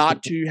trying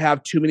not to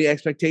have too many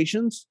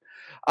expectations.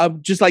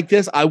 Just like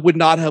this, I would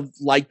not have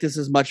liked this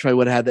as much if I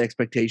would have had the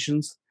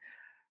expectations.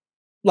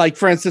 Like,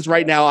 for instance,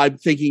 right now I'm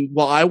thinking,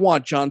 well, I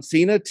want John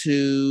Cena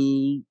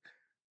to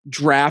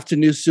draft a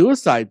new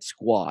Suicide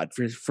Squad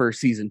for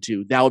season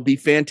 2. That would be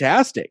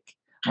fantastic.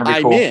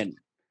 I'm cool. In.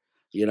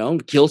 You know,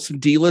 kill some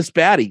D-list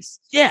baddies.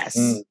 Yes,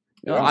 you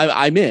know,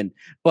 I'm in.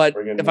 But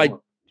if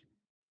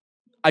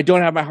I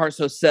don't have my heart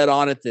so set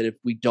on it that if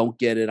we don't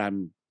get it, I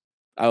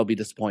will be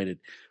disappointed.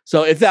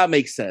 So if that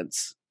makes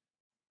sense.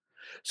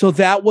 So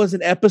that was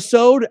an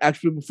episode.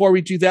 Actually, before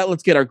we do that,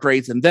 let's get our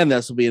grades, and then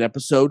this will be an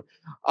episode.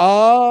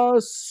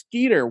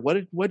 Skeeter,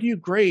 what do you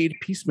grade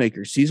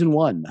Peacemaker season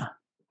 1?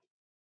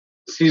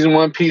 Season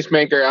 1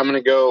 Peacemaker, I'm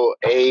going to go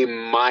A-,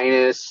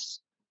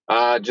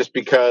 just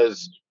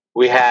because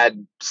we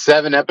had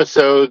 7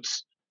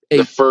 episodes. 8.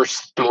 The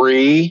first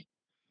 3,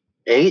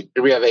 8.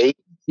 Did we have 8?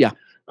 Yeah.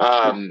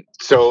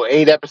 So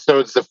 8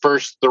 episodes. The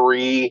first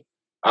 3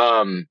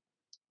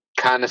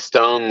 kind of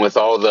stung with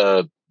all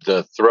the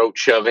throat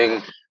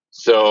shoving.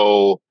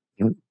 So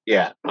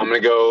yeah, I'm gonna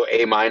go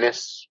A-.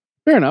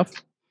 Fair enough.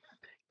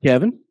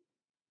 Kevin?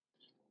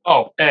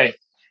 Oh, A.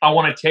 I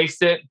want to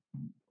taste it.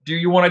 Do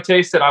you want to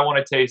taste it? I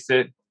want to taste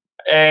it.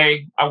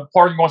 A.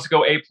 Part of me wants to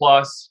go A+,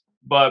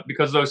 but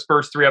because of those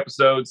first 3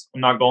 episodes,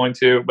 I'm not going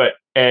to. But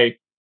A.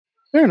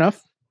 Fair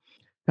enough.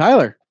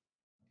 Tyler?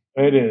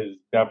 It is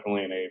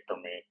definitely an A for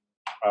me.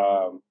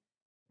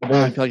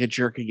 I feel like a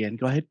jerk again.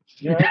 Go ahead.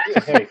 Yeah,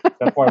 hey,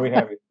 that's why we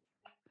have you.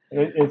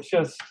 It's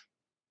just,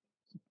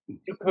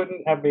 you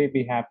couldn't have made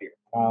me happier.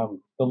 The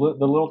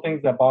little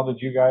things that bothered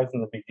you guys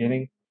in the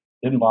beginning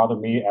didn't bother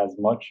me as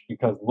much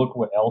because look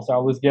what else I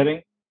was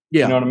getting.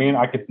 Yeah. You know what I mean?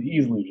 I could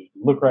easily just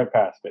look right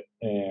past it,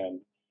 and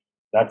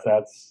that's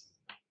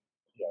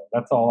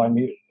all I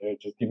needed.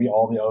 It just give me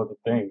all the other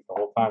things the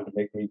whole time to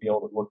make me be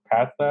able to look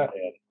past that,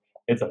 and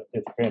it's a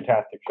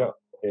fantastic show.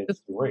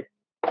 It's great.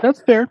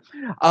 That's fair.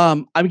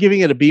 I'm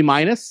giving it a B-,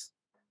 and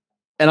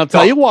I'll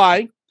tell you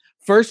why.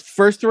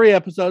 First 3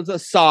 episodes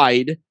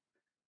aside,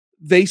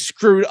 they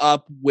screwed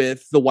up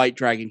with the White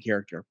Dragon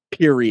character.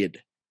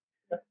 Period.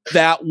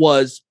 That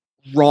was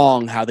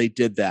wrong how they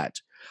did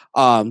that.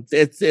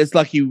 It's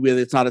lucky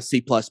it's not a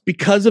C+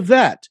 because of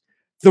that.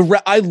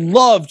 I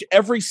loved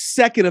every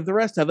second of the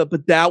rest of it,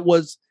 but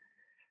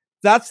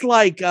that's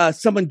like an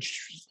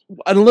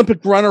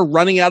Olympic runner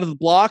running out of the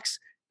blocks,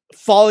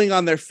 falling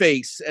on their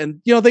face,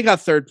 and they got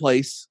 3rd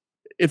place.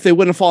 If they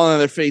wouldn't have fallen on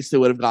their face, they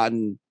would have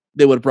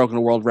broken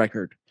a world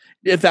record.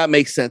 If that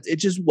makes sense. It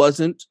just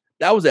wasn't.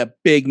 That was a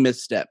big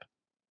misstep.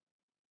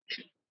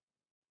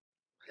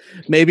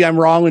 Maybe I'm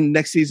wrong, and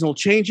next season will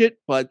change it.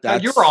 But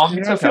you're wrong.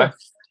 It's okay.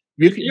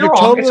 You're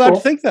totally allowed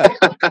to think that.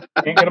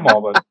 Can't get them all,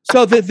 but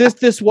so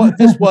this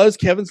was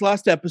Kevin's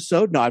last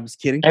episode. No, I was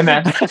kidding.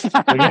 Amen.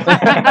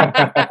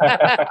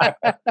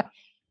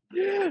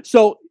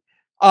 So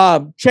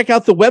check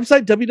out the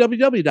website,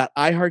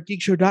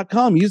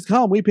 www.iheartgeekshow.com. Use the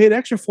column we paid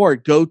extra for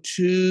it. Go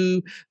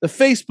to the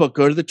Facebook,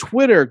 go to the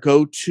Twitter,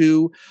 go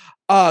to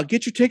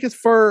get your tickets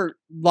for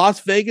Las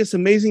Vegas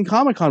Amazing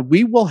Comic-Con.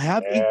 We will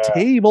have a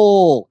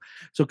table.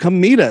 So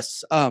come meet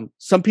us.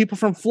 Some people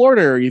from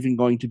Florida are even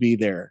going to be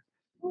there.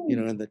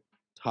 In the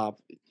top,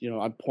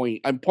 I'm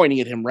pointing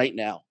at him right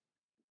now.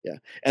 Yeah.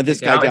 And this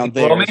guy down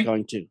there is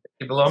going to.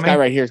 This guy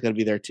right here is going to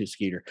be there too,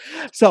 Skeeter.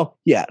 So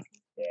yeah.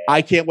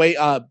 I can't wait.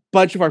 A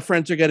bunch of our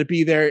friends are going to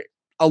be there.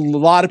 A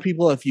lot of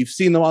people, if you've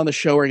seen them on the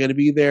show, are going to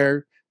be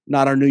there.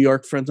 Not our New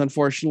York friends,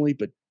 unfortunately,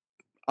 but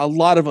a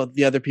lot of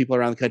the other people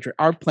around the country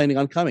are planning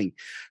on coming.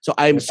 So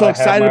I'm so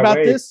excited about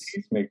this.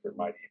 Peacemaker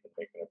might even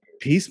make it up here.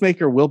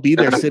 Peacemaker will be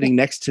there sitting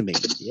next to me.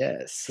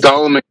 Yes.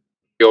 Solomon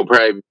will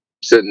probably be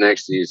sitting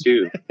next to you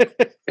too.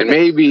 And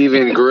maybe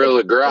even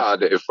Gorilla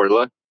Grodd if we're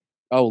lucky.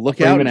 Oh,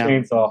 look out now.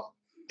 Chainsaw.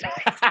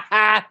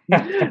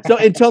 So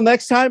until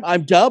next time,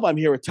 I'm Dub. I'm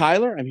here with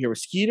Tyler. I'm here with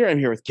Skeeter. I'm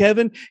here with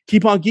Kevin.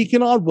 Keep on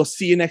geeking on. We'll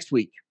see you next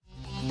week.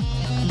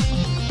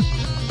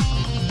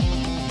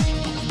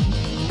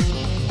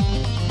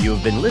 You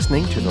have been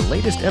listening to the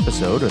latest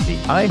episode of the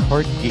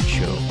iHeart Geek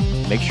Show.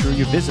 Make sure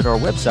you visit our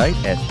website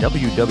at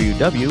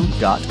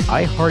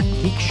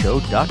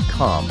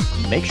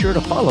www.iheartgeekshow.com. Make sure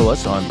to follow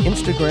us on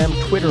Instagram,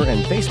 Twitter,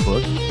 and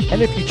Facebook.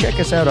 And if you check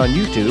us out on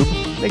YouTube,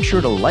 make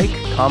sure to like,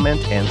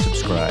 comment, and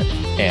subscribe.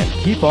 And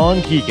keep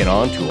on geeking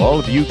on to all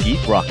of you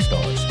geek rock stars.